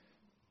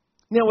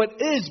 Now it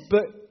is,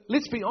 but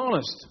let's be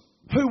honest.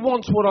 Who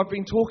wants what I've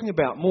been talking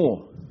about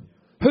more?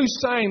 Who's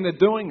saying they're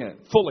doing it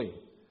fully?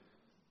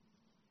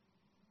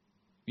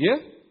 Yeah?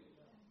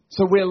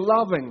 So we're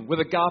loving with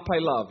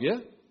agape love, yeah?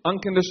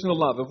 Unconditional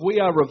love. If we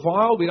are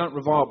reviled, we don't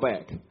revile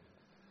back.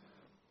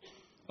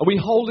 Are we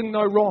holding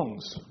no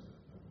wrongs?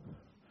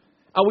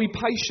 Are we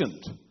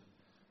patient?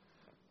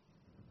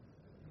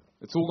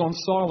 It's all gone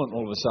silent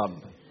all of a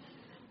sudden.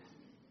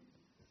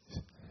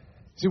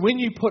 See, when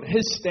you put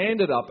His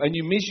standard up and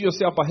you measure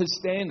yourself by His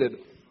standard,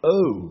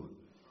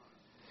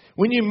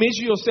 when you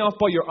measure yourself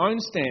by your own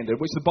standard,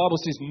 which the Bible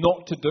says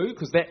not to do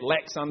because that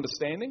lacks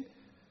understanding,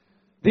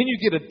 then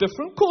you get a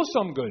different, of course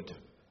I'm good.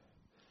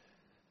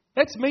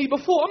 That's me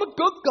before. I'm a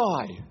good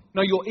guy.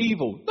 No, you're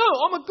evil. No,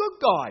 I'm a good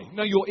guy.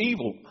 No, you're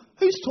evil.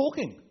 Who's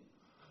talking?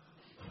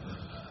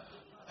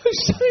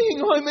 Who's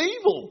saying I'm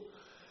evil?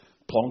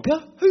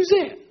 Plonker? Who's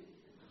that?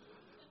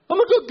 I'm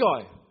a good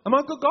guy. Am I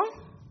a good guy?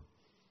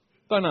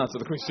 Don't answer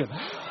the question.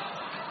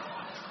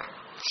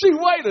 She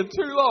waited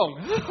too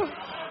long.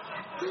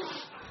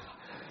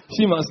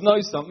 She must know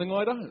something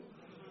I don't.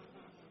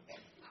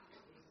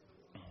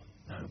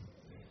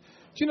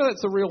 Do you know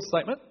that's a real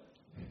statement?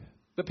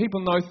 That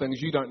people know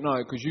things you don't know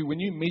because when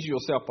you measure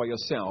yourself by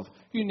yourself,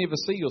 you never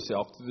see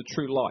yourself to the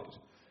true light.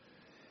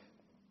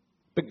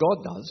 But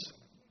God does.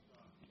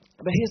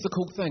 But here's the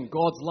cool thing.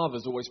 God's love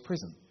is always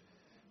present.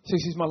 So He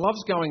says, my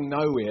love's going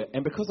nowhere,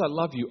 and because I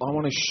love you, I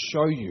want to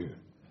show you.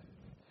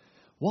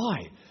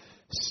 Why?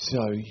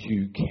 So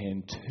you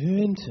can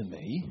turn to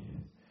me,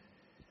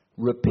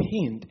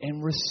 repent,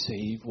 and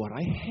receive what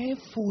I have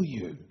for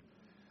you.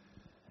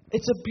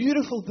 It's a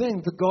beautiful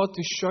thing for God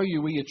to show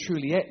you where you're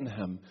truly at in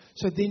Him,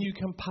 so then you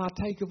can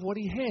partake of what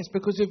He has.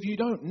 Because if you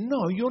don't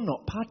know, you're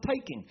not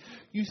partaking.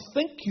 You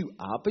think you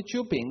are, but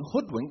you're being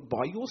hoodwinked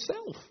by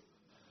yourself.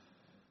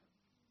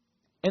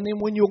 And then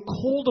when you're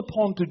called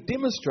upon to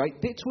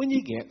demonstrate, that's when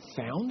you get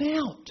found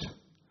out.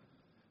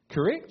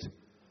 Correct?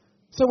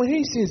 So when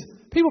He says,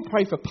 people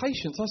pray for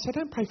patience, I say,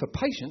 don't pray for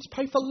patience,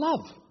 pray for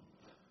love.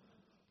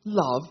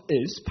 Love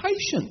is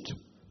patient.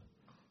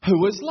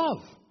 Who is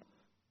love?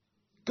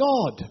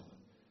 God.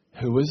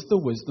 Who is the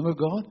wisdom of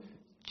God?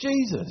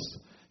 Jesus.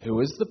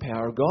 Who is the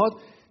power of God?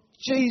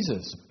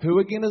 Jesus. Who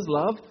again is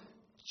love?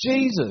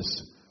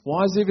 Jesus.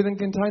 Why is everything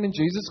contained in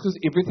Jesus? Because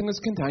everything is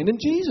contained in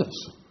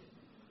Jesus.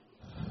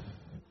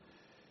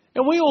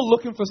 And we're all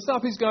looking for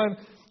stuff. He's going,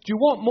 do you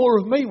want more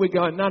of me? We're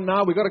going,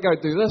 no, we've got to go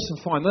do this and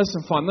find this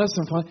and find this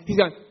and find. He's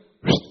going,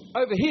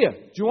 over here.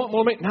 Do you want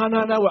more of me? No,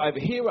 we're over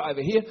here.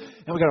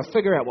 And we've got to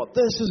figure out what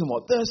this is and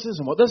what this is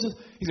and what this is.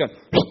 He's going,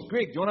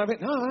 Greg, do you want over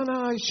here?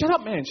 No, shut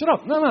up, man, shut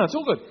up. No, it's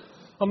all good.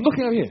 I'm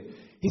looking over here.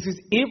 He says,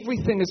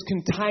 everything is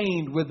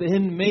contained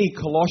within me,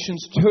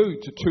 Colossians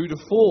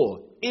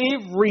 2:2-4.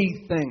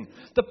 Everything.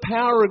 The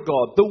power of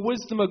God, the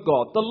wisdom of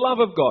God, the love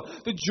of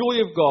God, the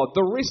joy of God,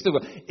 the rest of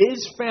it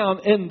is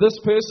found in this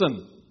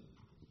person.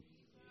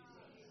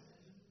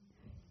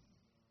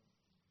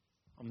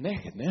 I'm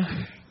knackered now.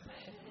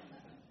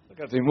 I've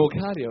got to do more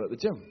cardio at the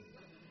gym.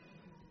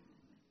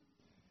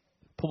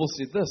 Paul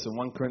said this in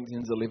 1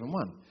 Corinthians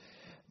 11:1.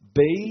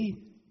 Be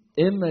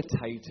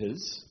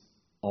imitators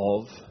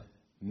of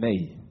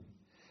me,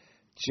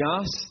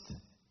 just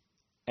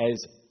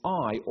as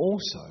I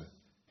also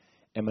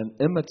am an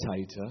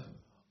imitator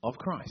of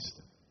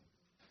Christ.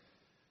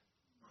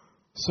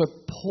 So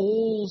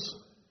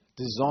Paul's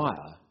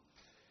desire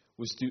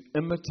was to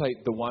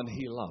imitate the one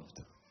he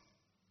loved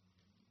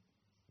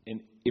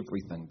in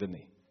everything, didn't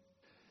he?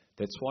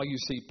 That's why you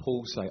see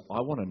Paul say,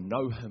 I want to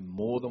know him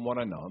more than what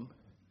I know him.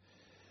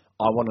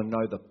 I want to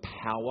know the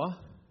power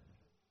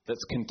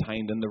that's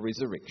contained in the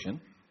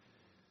resurrection.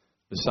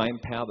 The same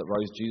power that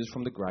rose Jesus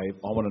from the grave.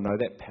 I want to know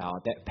that power.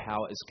 That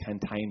power is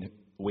contained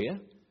where?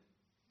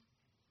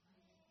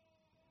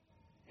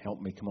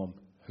 Help me, come on.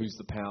 Who's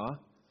the power?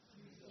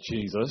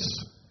 Jesus.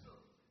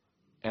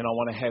 And I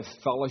want to have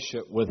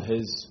fellowship with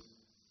His.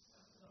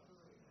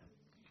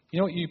 You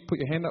know what you put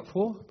your hand up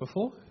for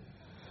before?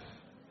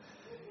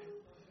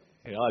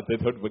 Yeah, I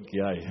did hoodwink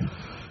you, eh?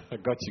 I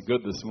got you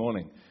good this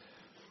morning.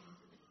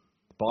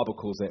 Bible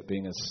calls that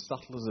being as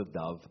subtle as a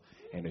dove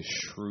and as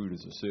shrewd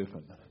as a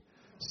serpent.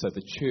 So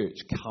the church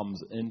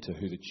comes into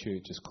who the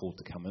church is called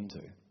to come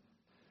into.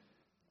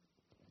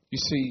 You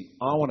see,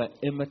 I want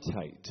to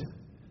imitate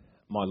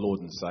my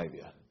Lord and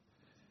Saviour.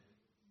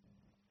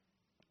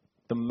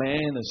 The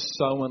man is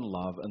so in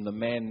love, and the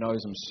man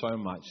knows him so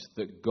much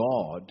that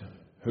God,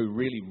 who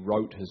really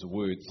wrote his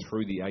word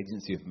through the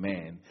agency of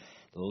man,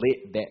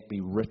 let that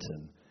be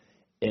written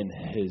in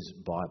his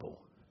Bible.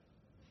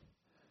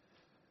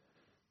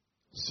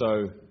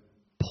 So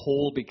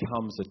Paul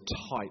becomes a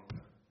type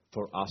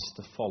for us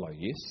to follow,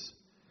 yes?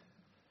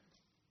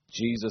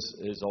 Jesus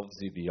is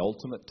obviously the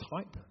ultimate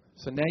type.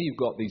 So now you've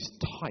got these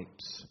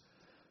types.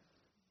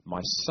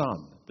 My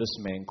son, this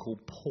man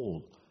called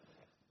Paul.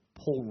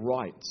 Paul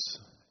writes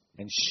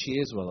and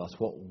shares with us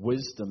what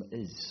wisdom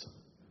is.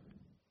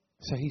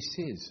 So he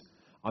says,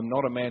 I'm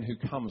not a man who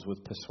comes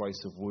with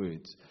persuasive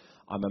words.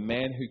 I'm a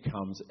man who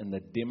comes in the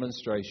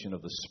demonstration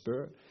of the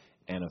Spirit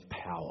and of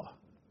power.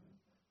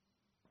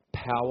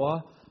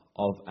 Power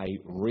of a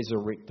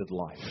resurrected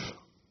life.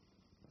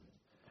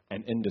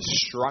 An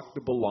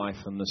indestructible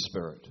life in the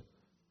Spirit.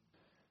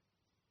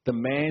 The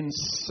man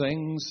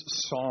sings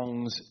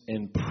songs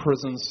in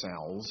prison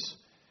cells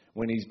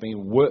when he's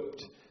been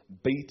whipped,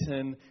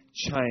 beaten,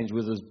 chained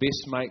with his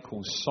best mate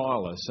called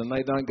Silas. And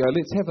they don't go,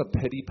 let's have a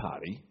pity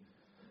party.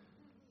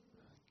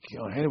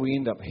 God, how do we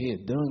end up here?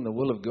 Doing the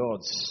will of God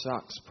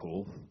sucks,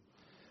 Paul.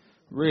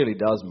 Really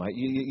does, mate.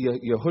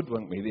 You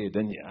hoodwinked me there,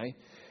 didn't you, eh?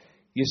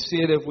 You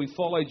said if we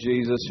follow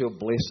Jesus, he'll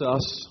bless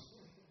us.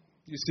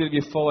 You said if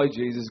you follow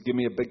Jesus, give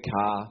me a big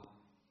car.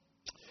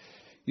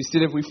 You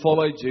said if we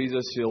follow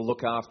Jesus, he'll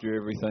look after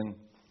everything.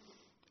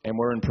 And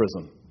we're in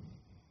prison.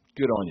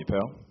 Good on you,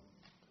 pal.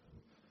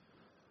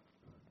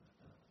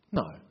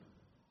 No.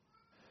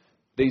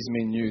 These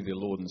men knew their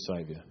Lord and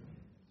Saviour.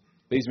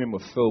 These men were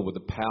filled with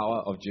the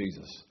power of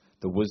Jesus,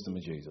 the wisdom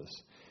of Jesus.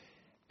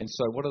 And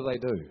so what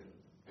do?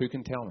 Who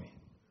can tell me?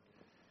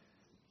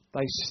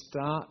 They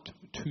start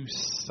to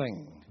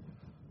sing.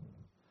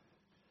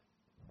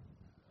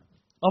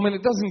 I mean,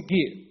 it doesn't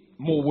get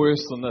more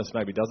worse than this,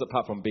 maybe, does it,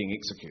 apart from being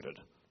executed?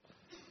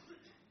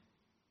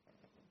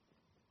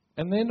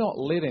 And they're not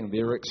letting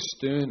their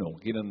external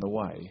get in the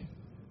way.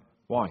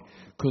 Why?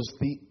 Because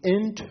the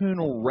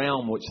internal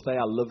realm which they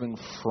are living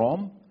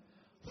from,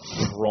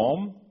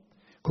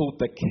 called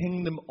the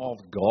kingdom of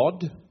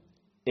God,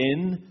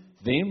 in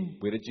them.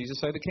 Where did Jesus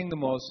say the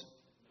kingdom was?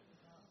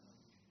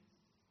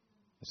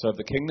 So if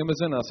the kingdom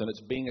is in us and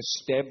it's being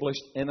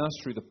established in us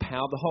through the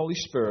power of the Holy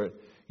Spirit,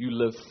 you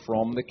live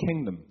from the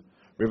kingdom.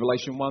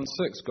 Revelation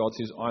 1:6, God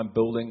says, I'm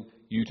building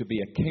you to be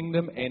a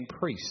kingdom and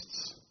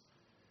priests.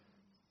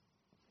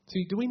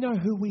 See, do we know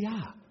who we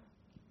are?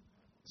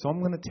 So I'm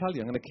going to tell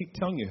you, I'm going to keep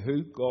telling you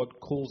who God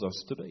calls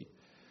us to be.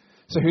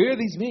 So who are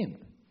these men?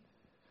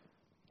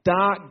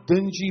 Dark,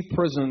 dingy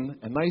prison,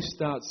 and they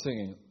start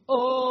singing,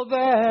 all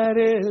that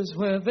is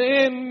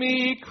within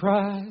me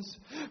cries,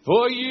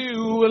 for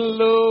you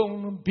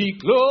alone be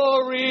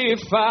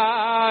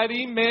glorified,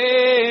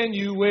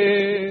 Emmanuel,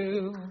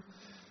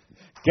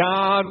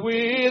 God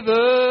with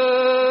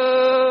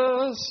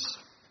us.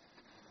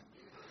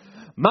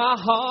 My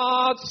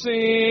heart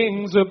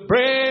sings a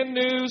brand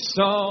new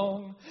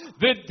song.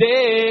 The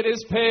debt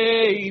is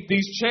paid,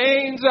 these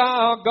chains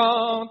are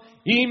gone,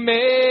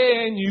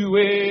 Emmanuel,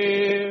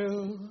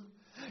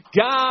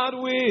 God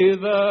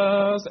with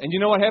us. And you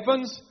know what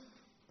happens?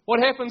 What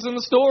happens in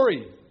the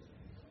story?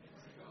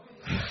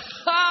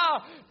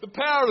 The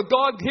power of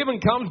God, heaven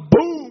comes,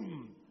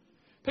 boom.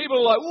 People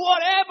are like,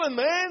 what happened,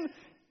 man?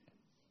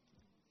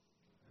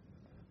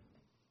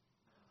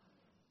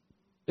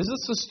 Is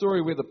this the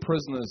story where the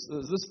prisoners,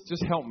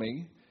 just help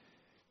me,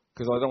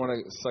 because I don't want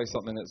to say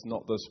something that's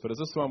not this, but is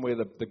this the one where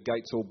the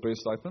gates all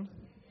burst open?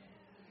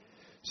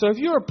 So if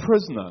you're a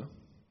prisoner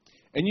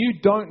and you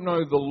don't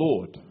know the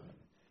Lord,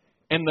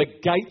 and the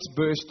gates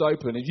burst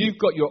open, and you've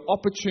got your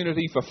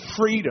opportunity for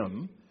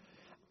freedom,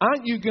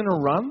 aren't you going to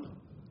run?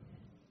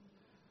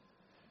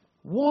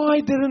 Why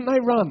didn't they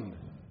run?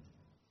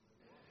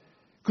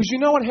 Because you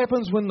know what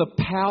happens when the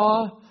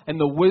power and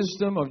the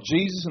wisdom of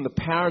Jesus and the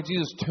power of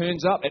Jesus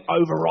turns up? It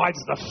overrides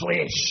the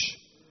flesh.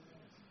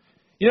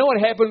 You know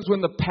what happens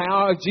when the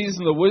power of Jesus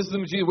and the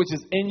wisdom of Jesus, which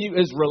is in you,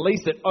 is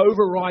released? It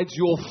overrides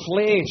your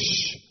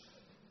flesh.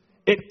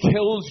 It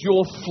kills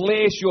your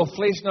flesh. Your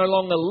flesh no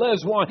longer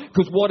lives. Why?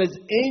 Because what is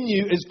in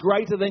you is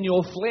greater than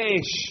your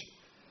flesh.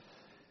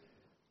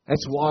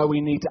 That's why we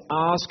need to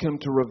ask Him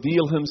to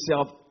reveal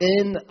Himself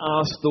in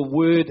us, the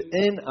Word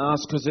in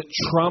us, because it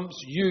trumps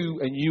you,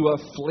 and you are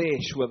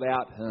flesh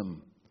without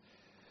Him.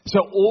 So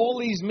all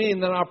these men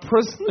that are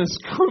prisoners,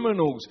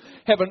 criminals,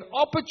 have an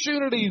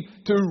opportunity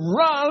to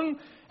run,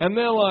 and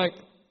they're like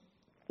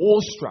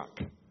awestruck.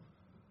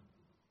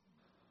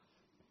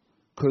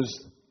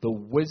 Because the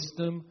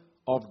wisdom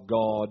of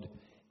God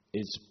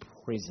is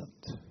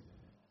present.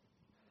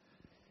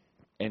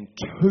 And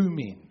 2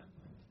 men,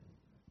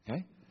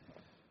 okay?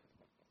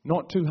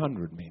 Not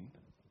 200 men,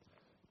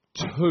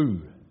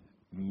 2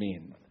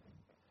 men.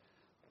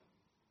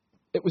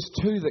 It was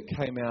 2 that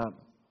came out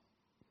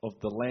of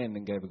the land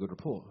and gave a good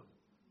report.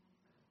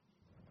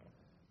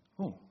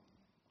 Oh,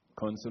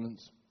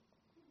 coincidence?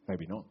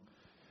 Maybe not.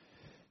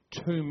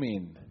 2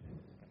 men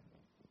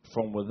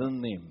from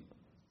within them,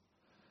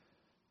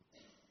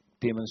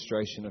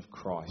 demonstration of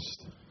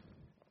Christ,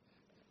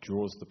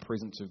 draws the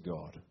presence of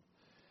God.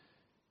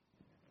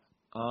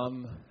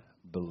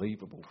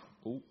 Unbelievable.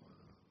 Ooh.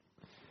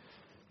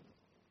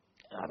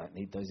 I don't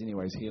need those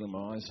anyways, healing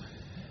my eyes.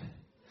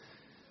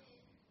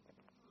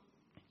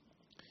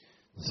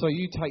 So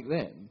you take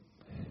that,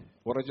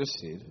 what I just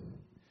said,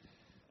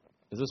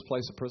 is this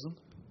place a prison?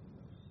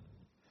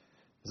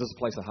 Is this a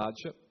place of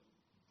hardship?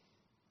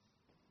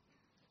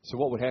 So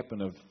what would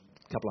happen if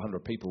a couple of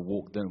hundred people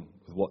walked in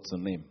with what's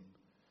in them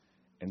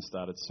and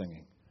started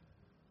singing?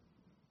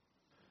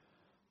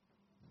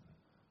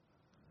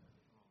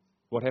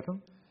 What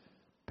happened?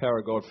 Power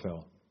of God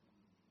fell.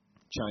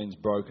 Chains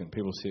broken.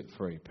 People set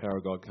free. Power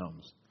of God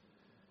comes.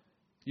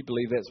 You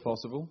believe that's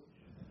possible?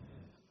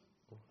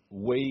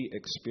 We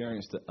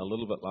experienced it a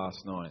little bit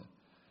last night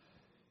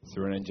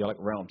through an angelic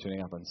realm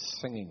turning up and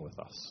singing with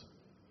us.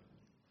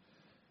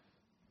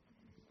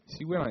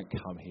 See, we don't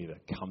come here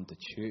to come to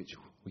church.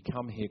 We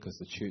come here because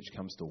the church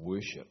comes to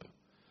worship.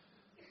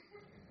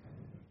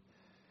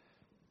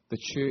 The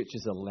church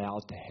is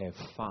allowed to have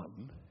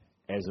fun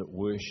as it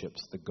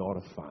worships the God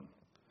of fun.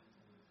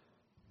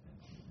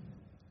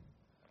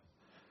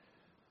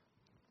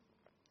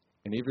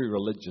 And every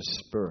religious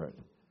spirit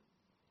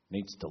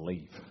needs to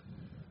leave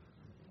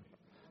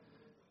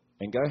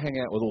and go hang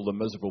out with all the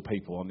miserable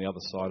people on the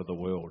other side of the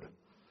world.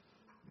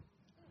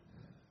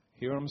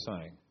 Hear what I'm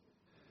saying?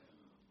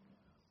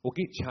 Or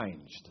get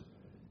changed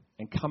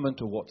and come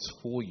into what's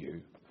for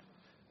you.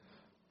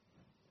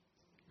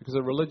 Because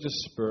a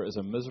religious spirit is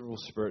a miserable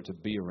spirit to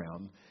be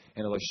around.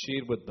 And as I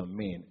shared with the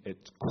men, it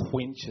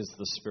quenches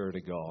the Spirit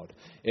of God.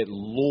 It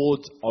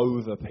lords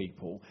over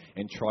people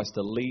and tries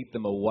to lead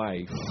them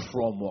away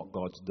from what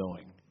God's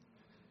doing.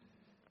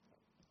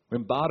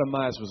 When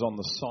Bartimaeus was on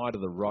the side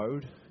of the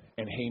road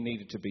and he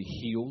needed to be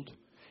healed,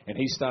 and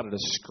he started to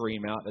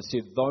scream out, it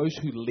said those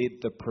who led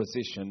the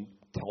procession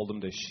told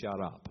him to shut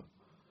up.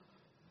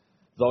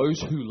 Those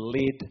who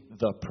led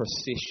the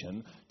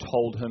procession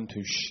told him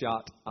to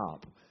shut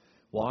up.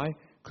 Why?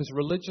 Because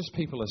religious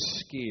people are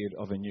scared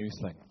of a new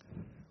thing.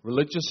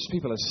 Religious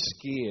people are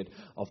scared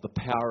of the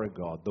power of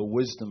God, the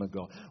wisdom of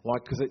God. Why?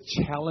 Because it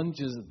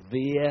challenges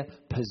their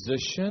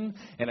position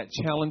and it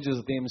challenges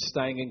them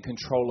staying in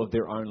control of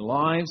their own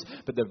lives.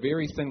 But the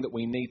very thing that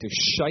we need to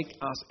shake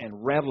us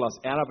and rattle us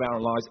out of our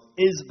own lives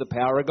is the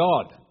power of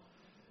God.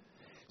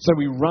 So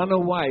we run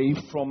away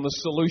from the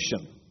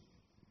solution.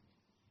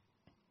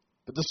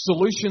 But the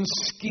solution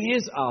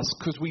scares us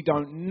because we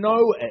don't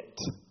know it.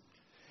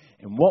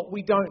 And what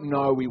we don't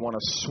know, we want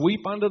to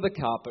sweep under the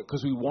carpet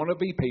because we want to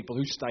be people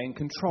who stay in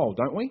control,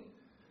 don't we?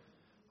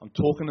 I'm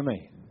talking to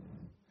me.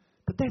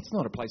 But that's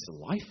not a place of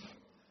life.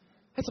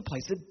 That's a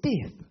place of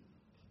death.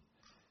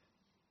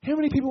 How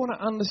many people want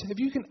to understand? If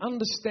you can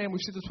understand,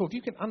 we've said this before, if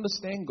you can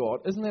understand God,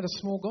 isn't that a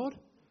small God? Do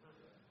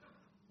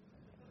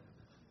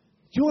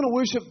you want to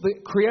worship the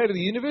creator of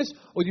the universe,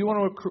 or do you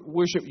want to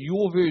worship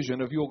your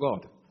version of your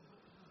God?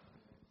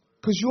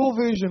 Because your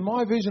version,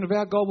 my version of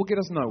our God will get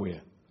us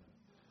nowhere.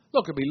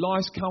 Look, it'll be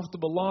nice,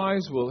 comfortable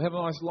lives. We'll have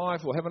a nice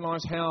life. We'll have a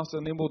nice house.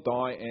 And then we'll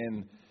die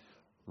and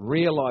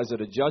realize at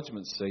a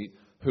judgment seat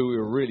who we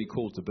were really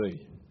called to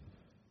be.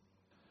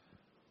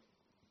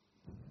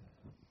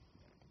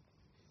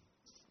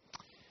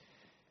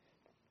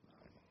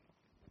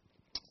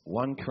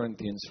 (1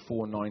 Corinthians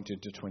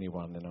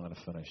 4:19-21), then I'm going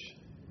to finish.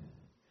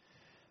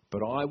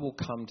 But I will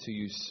come to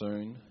you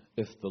soon,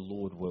 if the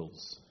Lord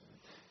wills.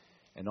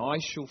 And I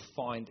shall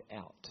find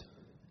out,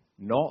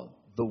 not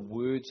the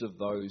words of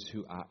those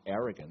who are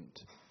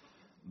arrogant,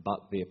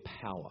 but their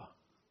power.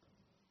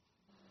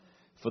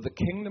 For the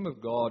kingdom of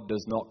God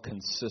does not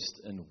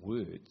consist in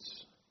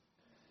words,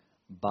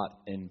 but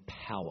in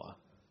power.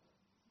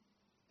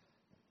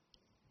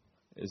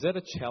 Is that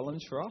a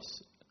challenge for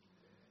us?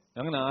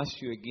 I'm going to ask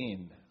you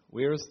again,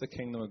 where is the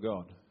kingdom of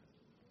God?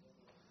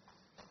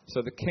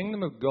 So the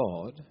kingdom of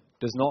God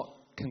does not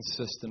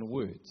consist in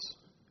words.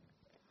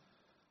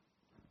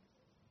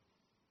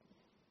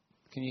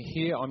 Can you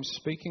hear? I'm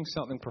speaking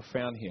something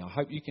profound here. I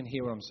hope you can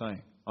hear what I'm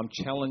saying. I'm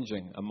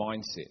challenging a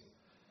mindset.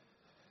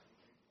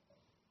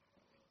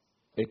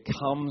 It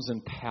comes in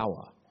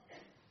power.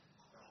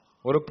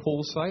 What did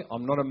Paul say?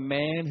 I'm not a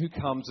man who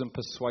comes in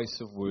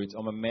persuasive words.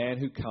 I'm a man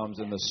who comes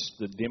in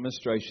the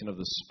demonstration of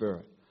the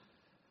Spirit.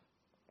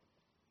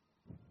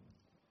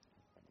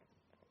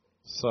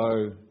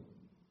 So,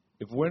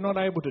 if we're not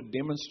able to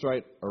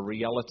demonstrate a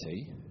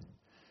reality,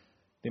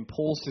 then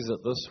Paul says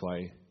it this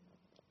way,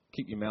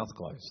 keep your mouth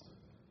closed.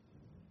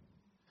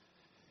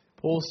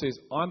 Paul says,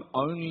 I'm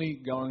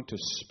only going to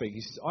speak. He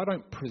says, I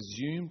don't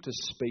presume to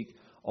speak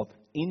of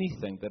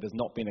anything that has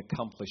not been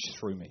accomplished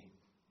through me.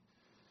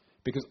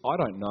 Because I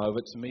don't know if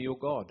it's me or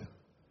God.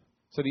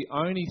 So the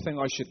only thing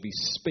I should be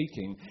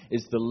speaking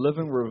is the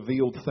living,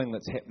 revealed thing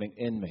that's happening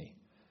in me.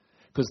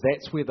 Because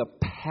that's where the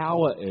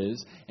power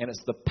is, and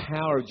it's the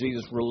power of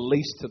Jesus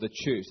released to the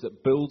church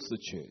that builds the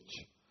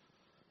church.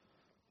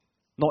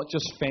 Not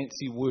just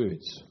fancy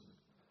words.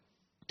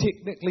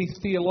 Technically,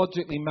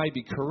 theologically may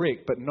be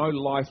correct, but no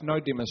life, no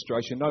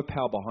demonstration, no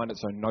power behind it,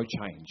 so no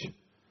change.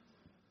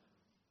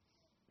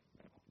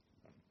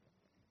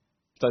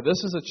 So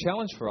this is a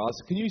challenge for us.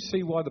 Can you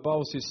see why the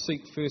Bible says,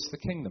 seek first the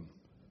kingdom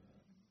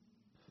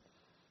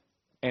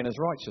and his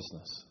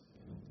righteousness?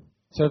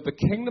 So if the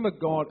kingdom of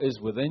God is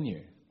within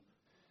you,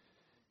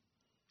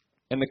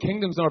 and the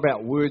kingdom's not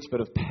about words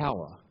but of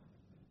power,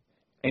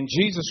 and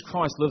Jesus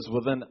Christ lives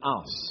within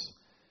us,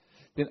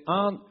 then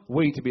aren't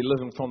we to be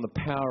living from the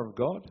power of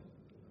God?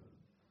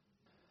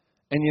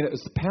 And yet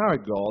it's the power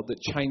of God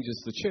that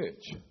changes the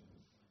church.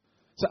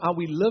 So are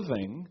we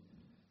living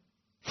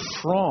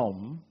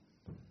from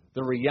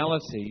the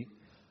reality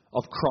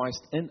of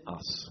Christ in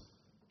us?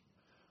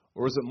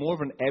 Or is it more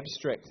of an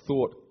abstract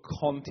thought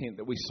content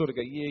that we sort of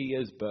go, yeah, he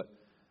is, but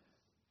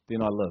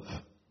then I live?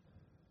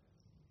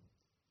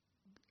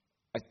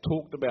 I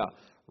talked about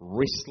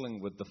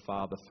wrestling with the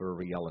Father for a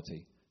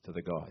reality to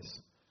the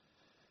guys.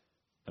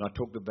 And I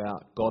talked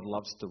about God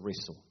loves to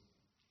wrestle.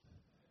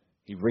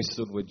 He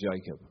wrestled with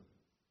Jacob.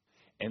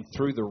 And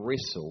through the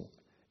wrestle,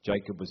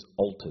 Jacob was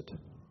altered.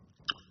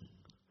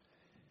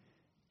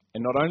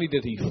 And not only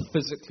did he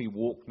physically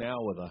walk now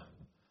with a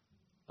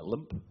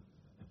limp,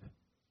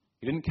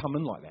 he didn't come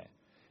in like that.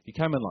 He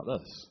came in like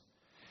this.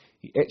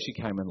 He actually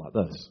came in like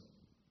this.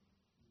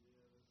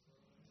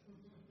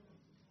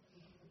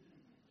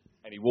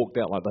 And he walked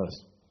out like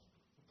this.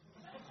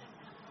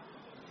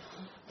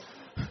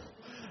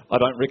 I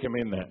don't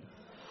recommend that.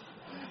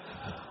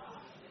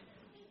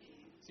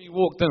 So he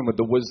walked in with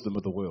the wisdom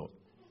of the world.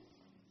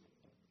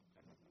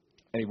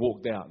 And he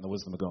walked out in the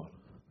wisdom of God.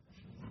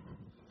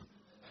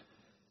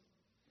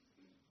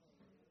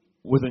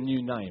 With a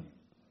new name.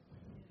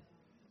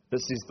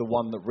 This is the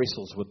one that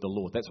wrestles with the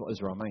Lord. That's what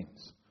Israel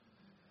means.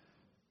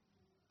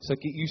 So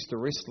get used to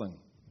wrestling.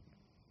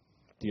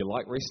 Do you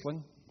like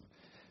wrestling?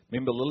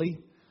 Remember Lily?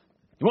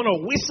 You want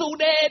to whistle,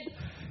 Dad?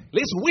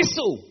 Let's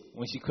whistle.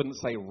 When she couldn't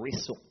say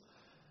wrestle.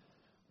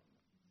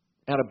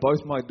 Out of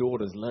both my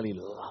daughters, Lily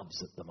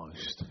loves it the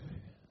most.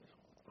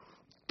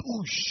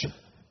 Boosh.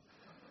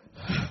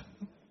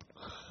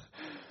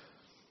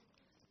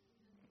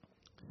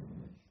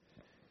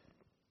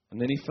 And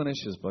then he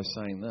finishes by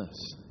saying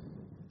this.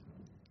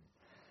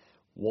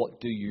 What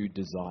do you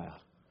desire?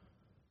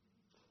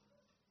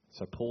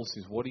 So Paul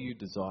says, what do you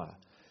desire?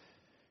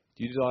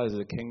 Do you desire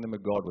the kingdom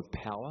of God with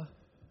power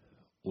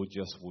or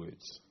just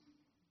words?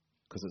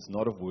 Because it's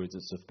not of words,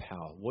 it's of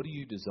power. What do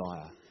you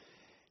desire?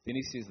 Then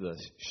he says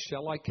this,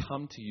 shall I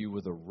come to you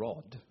with a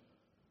rod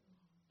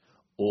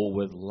or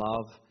with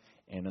love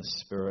and a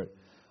spirit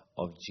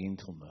of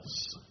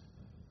gentleness?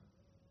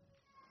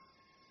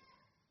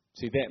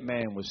 See, that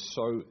man was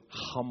so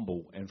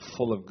humble and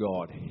full of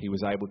God, he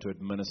was able to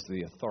administer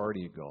the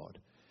authority of God.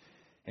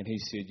 And he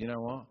said, you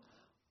know what?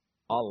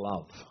 I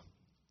love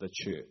the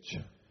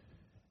church.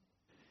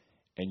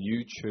 And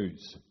you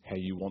choose how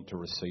you want to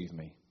receive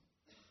me.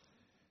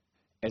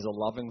 As a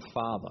loving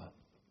father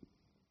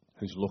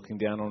who's looking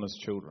down on his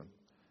children,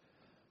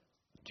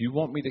 do you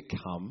want me to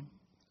come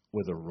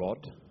with a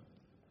rod?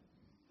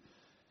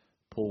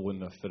 Paul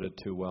wouldn't have fitted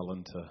too well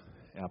into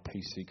our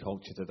PC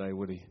culture today,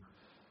 would he?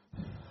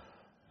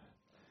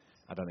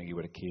 I don't think he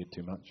would have cared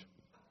too much.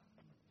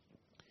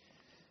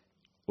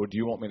 Or do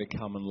you want me to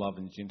come in love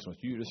and gentleness?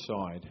 You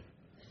decide.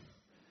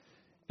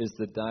 Is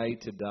the day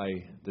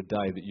today the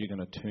day that you're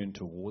going to turn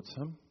towards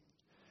him?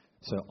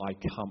 So I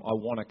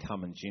want to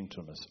come in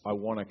gentleness. I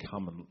want to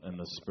come in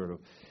the spirit of...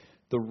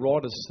 The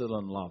rod is still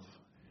in love.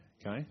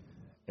 Okay?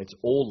 It's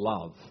all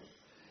love.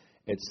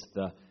 It's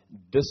the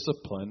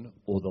discipline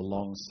or the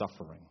long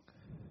suffering.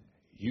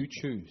 You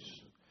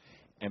choose.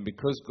 And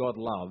because God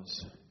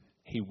loves,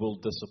 he will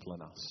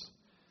discipline us.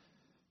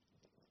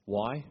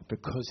 Why?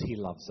 Because he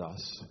loves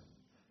us.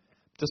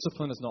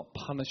 Discipline is not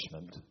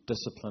punishment.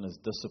 Discipline is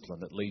discipline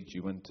that leads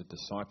you into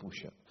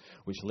discipleship,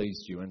 which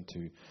leads you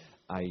into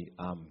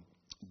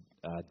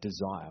a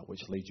desire,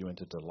 which leads you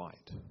into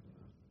delight.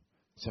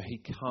 So he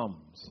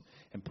comes.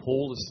 And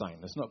Paul is saying,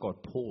 it's not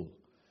God, Paul.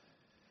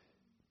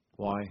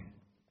 Why?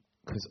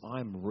 Because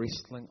I'm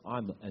wrestling,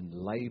 I'm in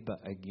labor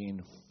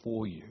again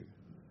for you.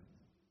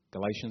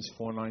 Galatians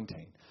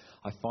 4:19.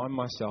 I find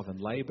myself in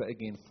labor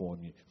again for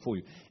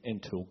you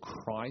until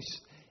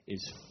Christ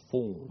is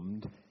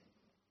formed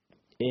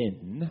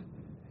in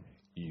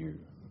you.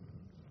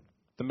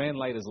 The man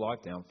laid his life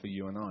down for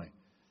you and I,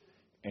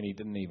 and he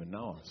didn't even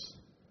know us.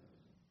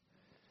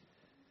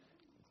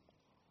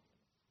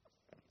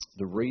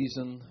 The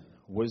reason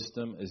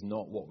wisdom is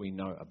not what we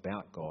know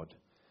about God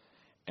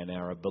and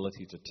our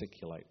ability to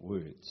articulate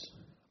words,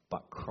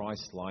 but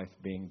Christ's life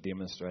being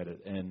demonstrated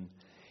in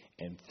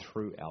and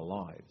through our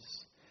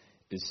lives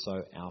is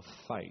so our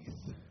faith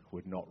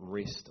would not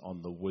rest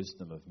on the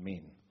wisdom of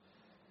men,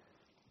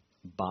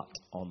 but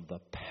on the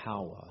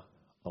power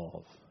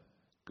of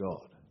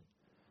God.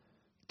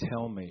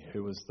 Tell me,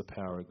 who is the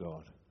power of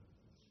God?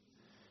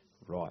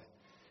 Right.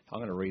 I'm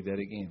going to read that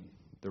again.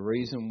 The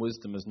reason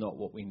wisdom is not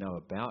what we know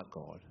about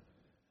God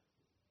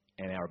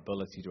and our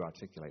ability to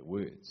articulate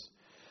words,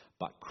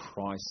 but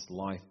Christ's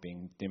life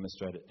being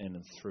demonstrated in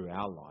and through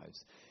our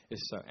lives,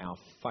 is so our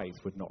faith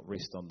would not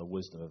rest on the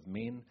wisdom of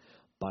men,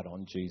 but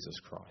on Jesus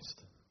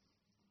Christ.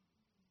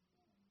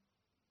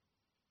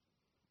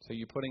 So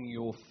you're putting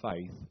your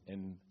faith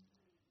in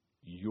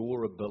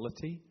your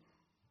ability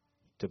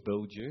to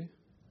build you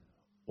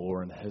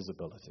or in His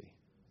ability?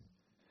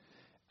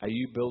 Are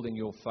you building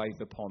your faith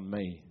upon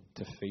me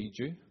to feed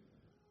you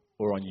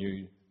or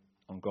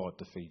on God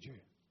to feed you?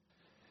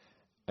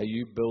 Are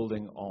you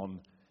building on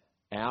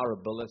our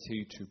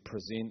ability to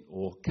present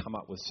or come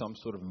up with some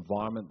sort of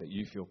environment that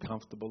you feel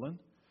comfortable in,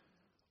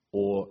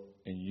 or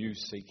in you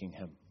seeking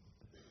Him?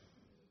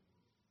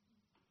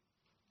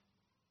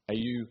 Are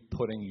you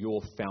putting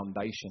your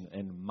foundation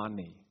in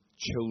money,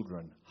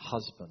 children,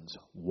 husbands,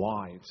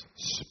 wives,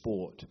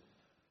 sport,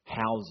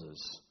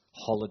 houses,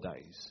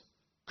 holidays,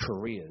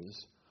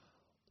 careers,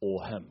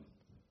 or Him?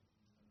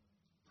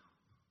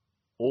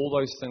 All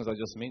those things I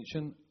just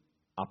mentioned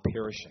are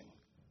perishing.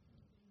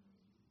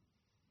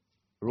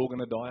 We're all going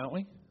to die, aren't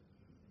we?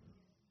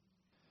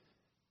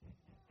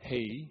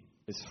 He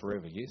is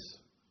forever, yes?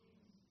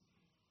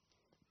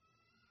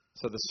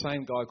 So the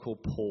same guy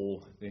called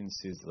Paul then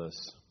says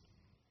this: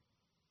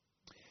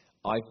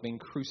 I've been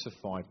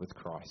crucified with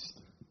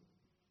Christ.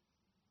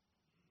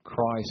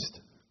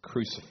 Christ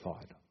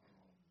crucified.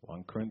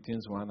 1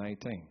 Corinthians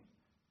 1:18.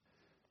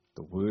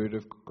 The Word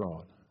of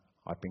God.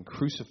 I've been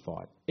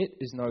crucified. It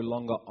is no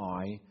longer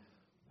I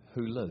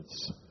who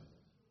lives.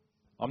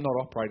 I'm not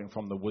operating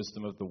from the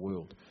wisdom of the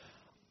world.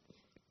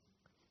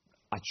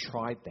 I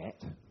tried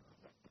that.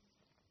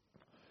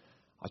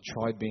 I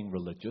tried being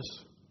religious.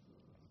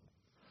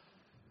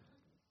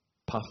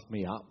 Puffed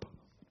me up.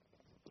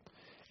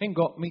 And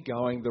got me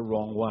going the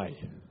wrong way.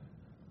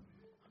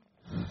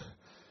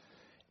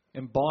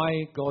 And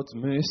by God's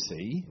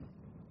mercy,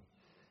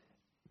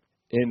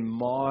 in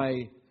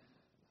my,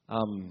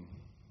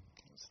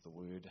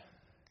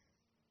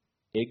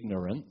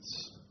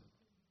 ignorance,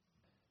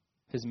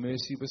 His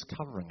mercy was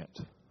covering it.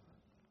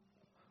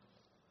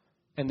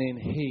 And then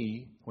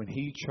He, when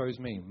He chose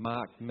me,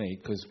 marked me,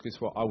 because guess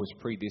what? I was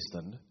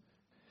predestined,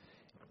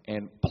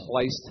 and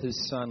placed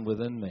His Son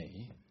within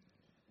me.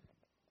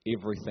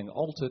 Everything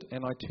altered,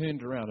 and I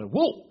turned around and,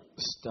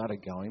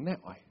 started going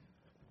that way.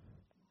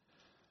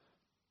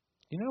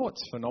 You know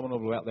what's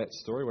phenomenal about that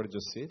story, what I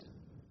just said?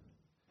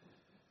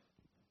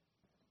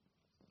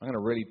 I'm going to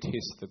really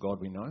test the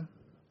God we know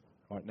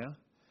right now.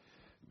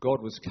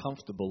 God was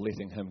comfortable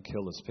letting Him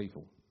kill His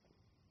people.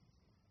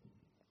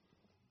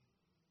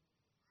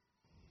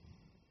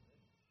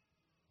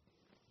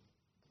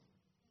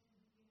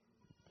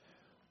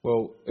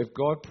 Well, if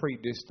God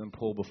predestined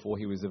Paul before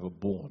he was ever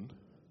born,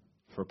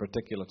 for a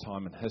particular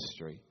time in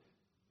history,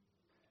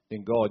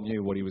 then God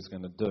knew what He was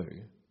going to do,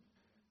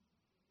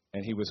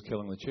 and He was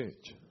killing the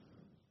church.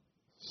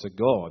 So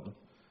God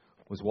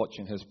was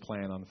watching His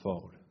plan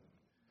unfold.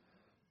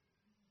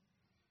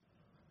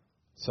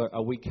 So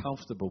are we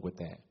comfortable with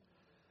that?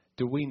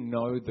 Do we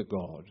know the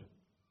God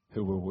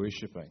who we're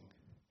worshipping?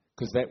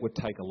 Because that would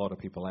take a lot of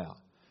people out.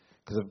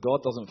 Because if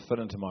God doesn't fit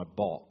into my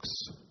box,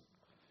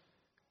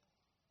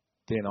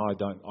 then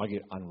I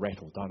get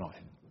unrattled, don't I?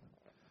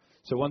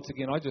 So once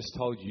again, I just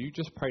told you, you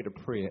just prayed a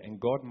prayer and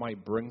God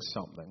might bring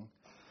something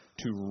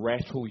to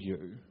rattle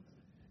you.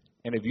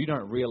 And if you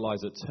don't realize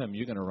it's Him,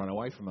 you're going to run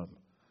away from Him.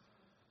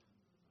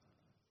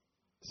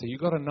 So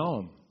you've got to know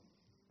Him.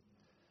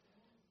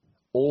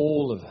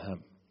 All of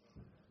Him.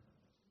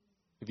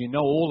 If you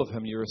know all of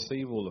Him, you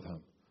receive all of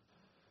Him.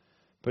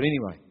 But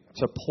anyway,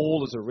 so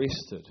Paul is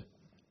arrested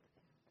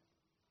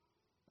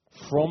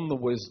from the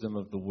wisdom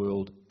of the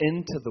world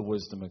into the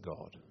wisdom of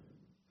God.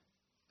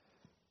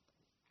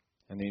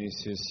 And then he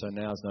says, so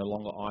now it's no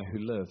longer I who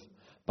live,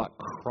 but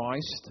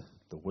Christ,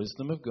 the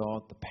wisdom of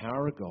God, the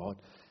power of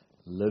God,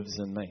 lives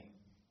in me.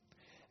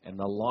 And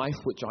the life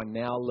which I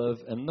now live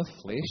in the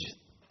flesh,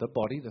 the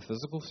body, the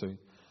physical suit,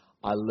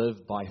 I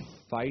live by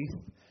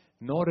faith,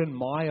 not in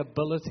my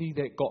ability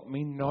that got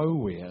me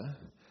nowhere,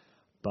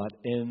 but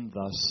in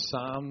the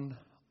Son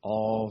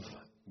of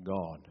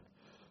God,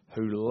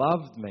 who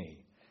loved me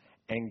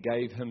and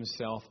gave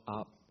Himself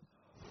up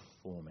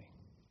for me.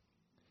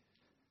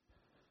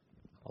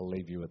 I'll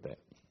leave you with that.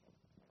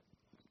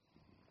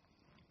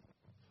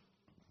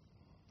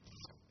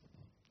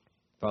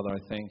 Father, I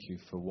thank You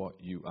for what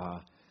You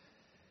are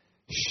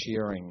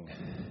sharing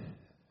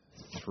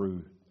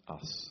through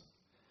us.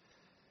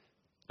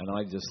 And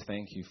I just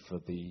thank You for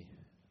the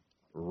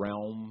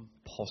realm,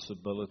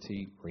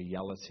 possibility,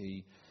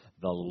 reality,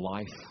 the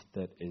life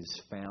that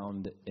is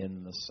found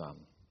in the Son.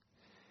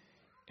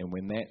 And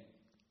when that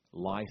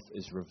life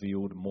is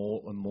revealed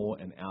more and more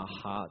in our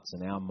hearts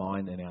and our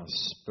mind and our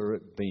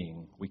spirit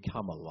being, we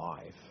come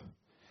alive.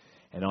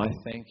 And I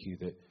thank You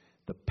that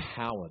the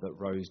power that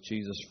rose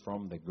Jesus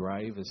from the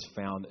grave is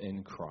found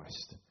in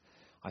Christ.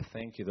 I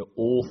thank You that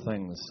all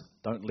things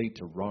don't lead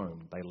to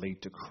Rome, they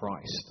lead to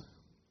Christ.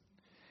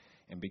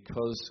 And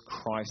because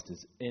Christ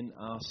is in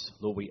us,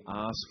 Lord, we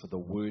ask for the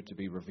word to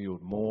be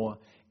revealed more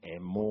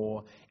and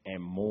more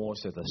and more.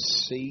 So the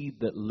seed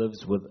that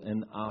lives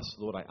within us,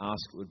 Lord, I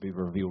ask it would be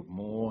revealed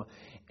more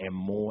and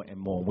more and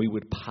more. We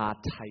would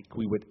partake,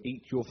 we would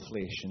eat your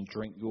flesh and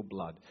drink your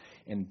blood.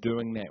 And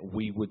doing that,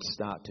 we would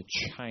start to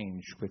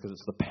change, because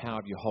it's the power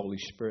of your Holy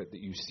Spirit that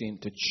you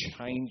sent to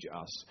change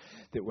us,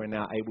 that we're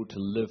now able to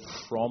live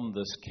from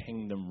this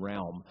kingdom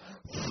realm,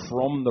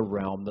 from the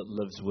realm that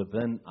lives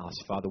within us.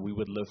 Father, we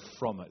would live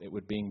from it. It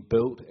would be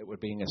built, it would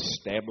be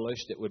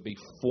established, it would be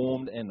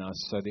formed in us,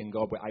 so then,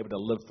 God, we're able to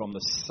live from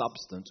the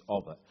substance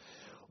of it.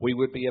 We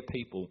would be a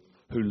people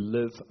who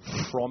live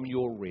from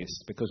your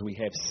rest, because we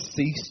have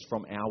ceased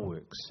from our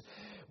works.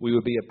 We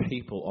would be a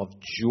people of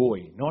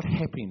joy, not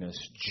happiness,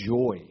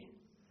 joy.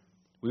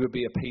 We would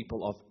be a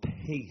people of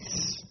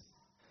peace,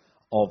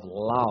 of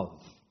love,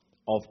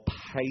 of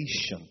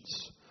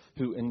patience,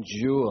 who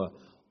endure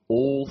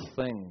all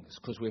things,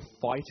 because we're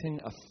fighting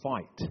a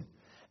fight.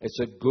 It's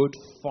a good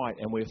fight,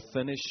 and we're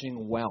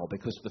finishing well,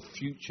 because the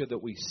future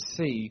that we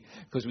see,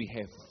 because we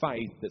have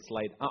faith that's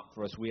laid up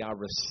for us, we are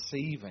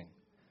receiving.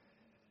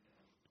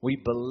 We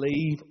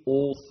believe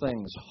all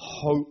things,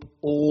 hope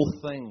all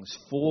things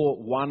for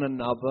one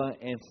another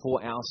and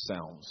for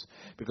ourselves,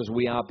 because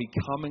we are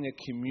becoming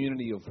a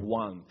community of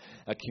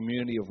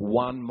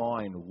one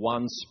mind,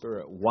 one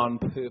spirit, one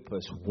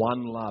purpose,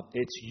 one love.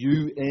 It's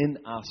you in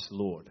us,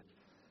 Lord.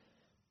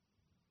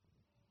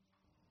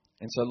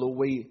 And so, Lord,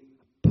 we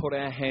put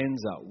our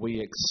hands up.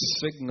 We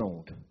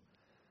signaled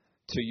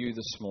to you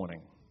this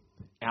morning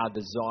our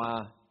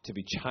desire to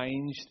be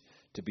changed,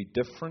 to be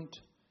different,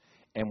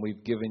 and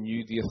we've given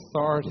you the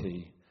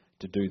authority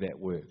to do that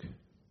work.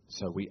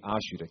 So we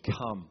ask you to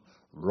come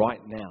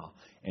right now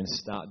and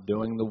start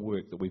doing the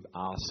work that we've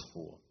asked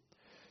for,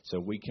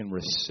 so we can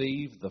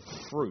receive the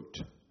fruit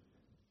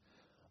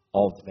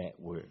of that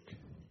work.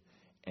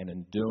 And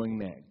in doing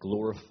that,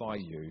 glorify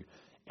you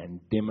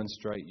and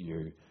demonstrate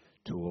you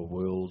to a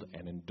world,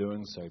 and in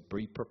doing so,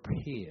 be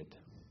prepared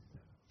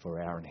for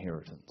our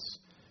inheritance.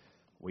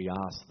 We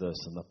ask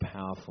this in the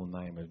powerful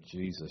name of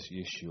Jesus,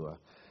 Yeshua,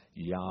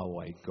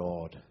 Yahweh,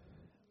 God,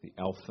 the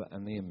Alpha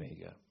and the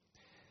Omega.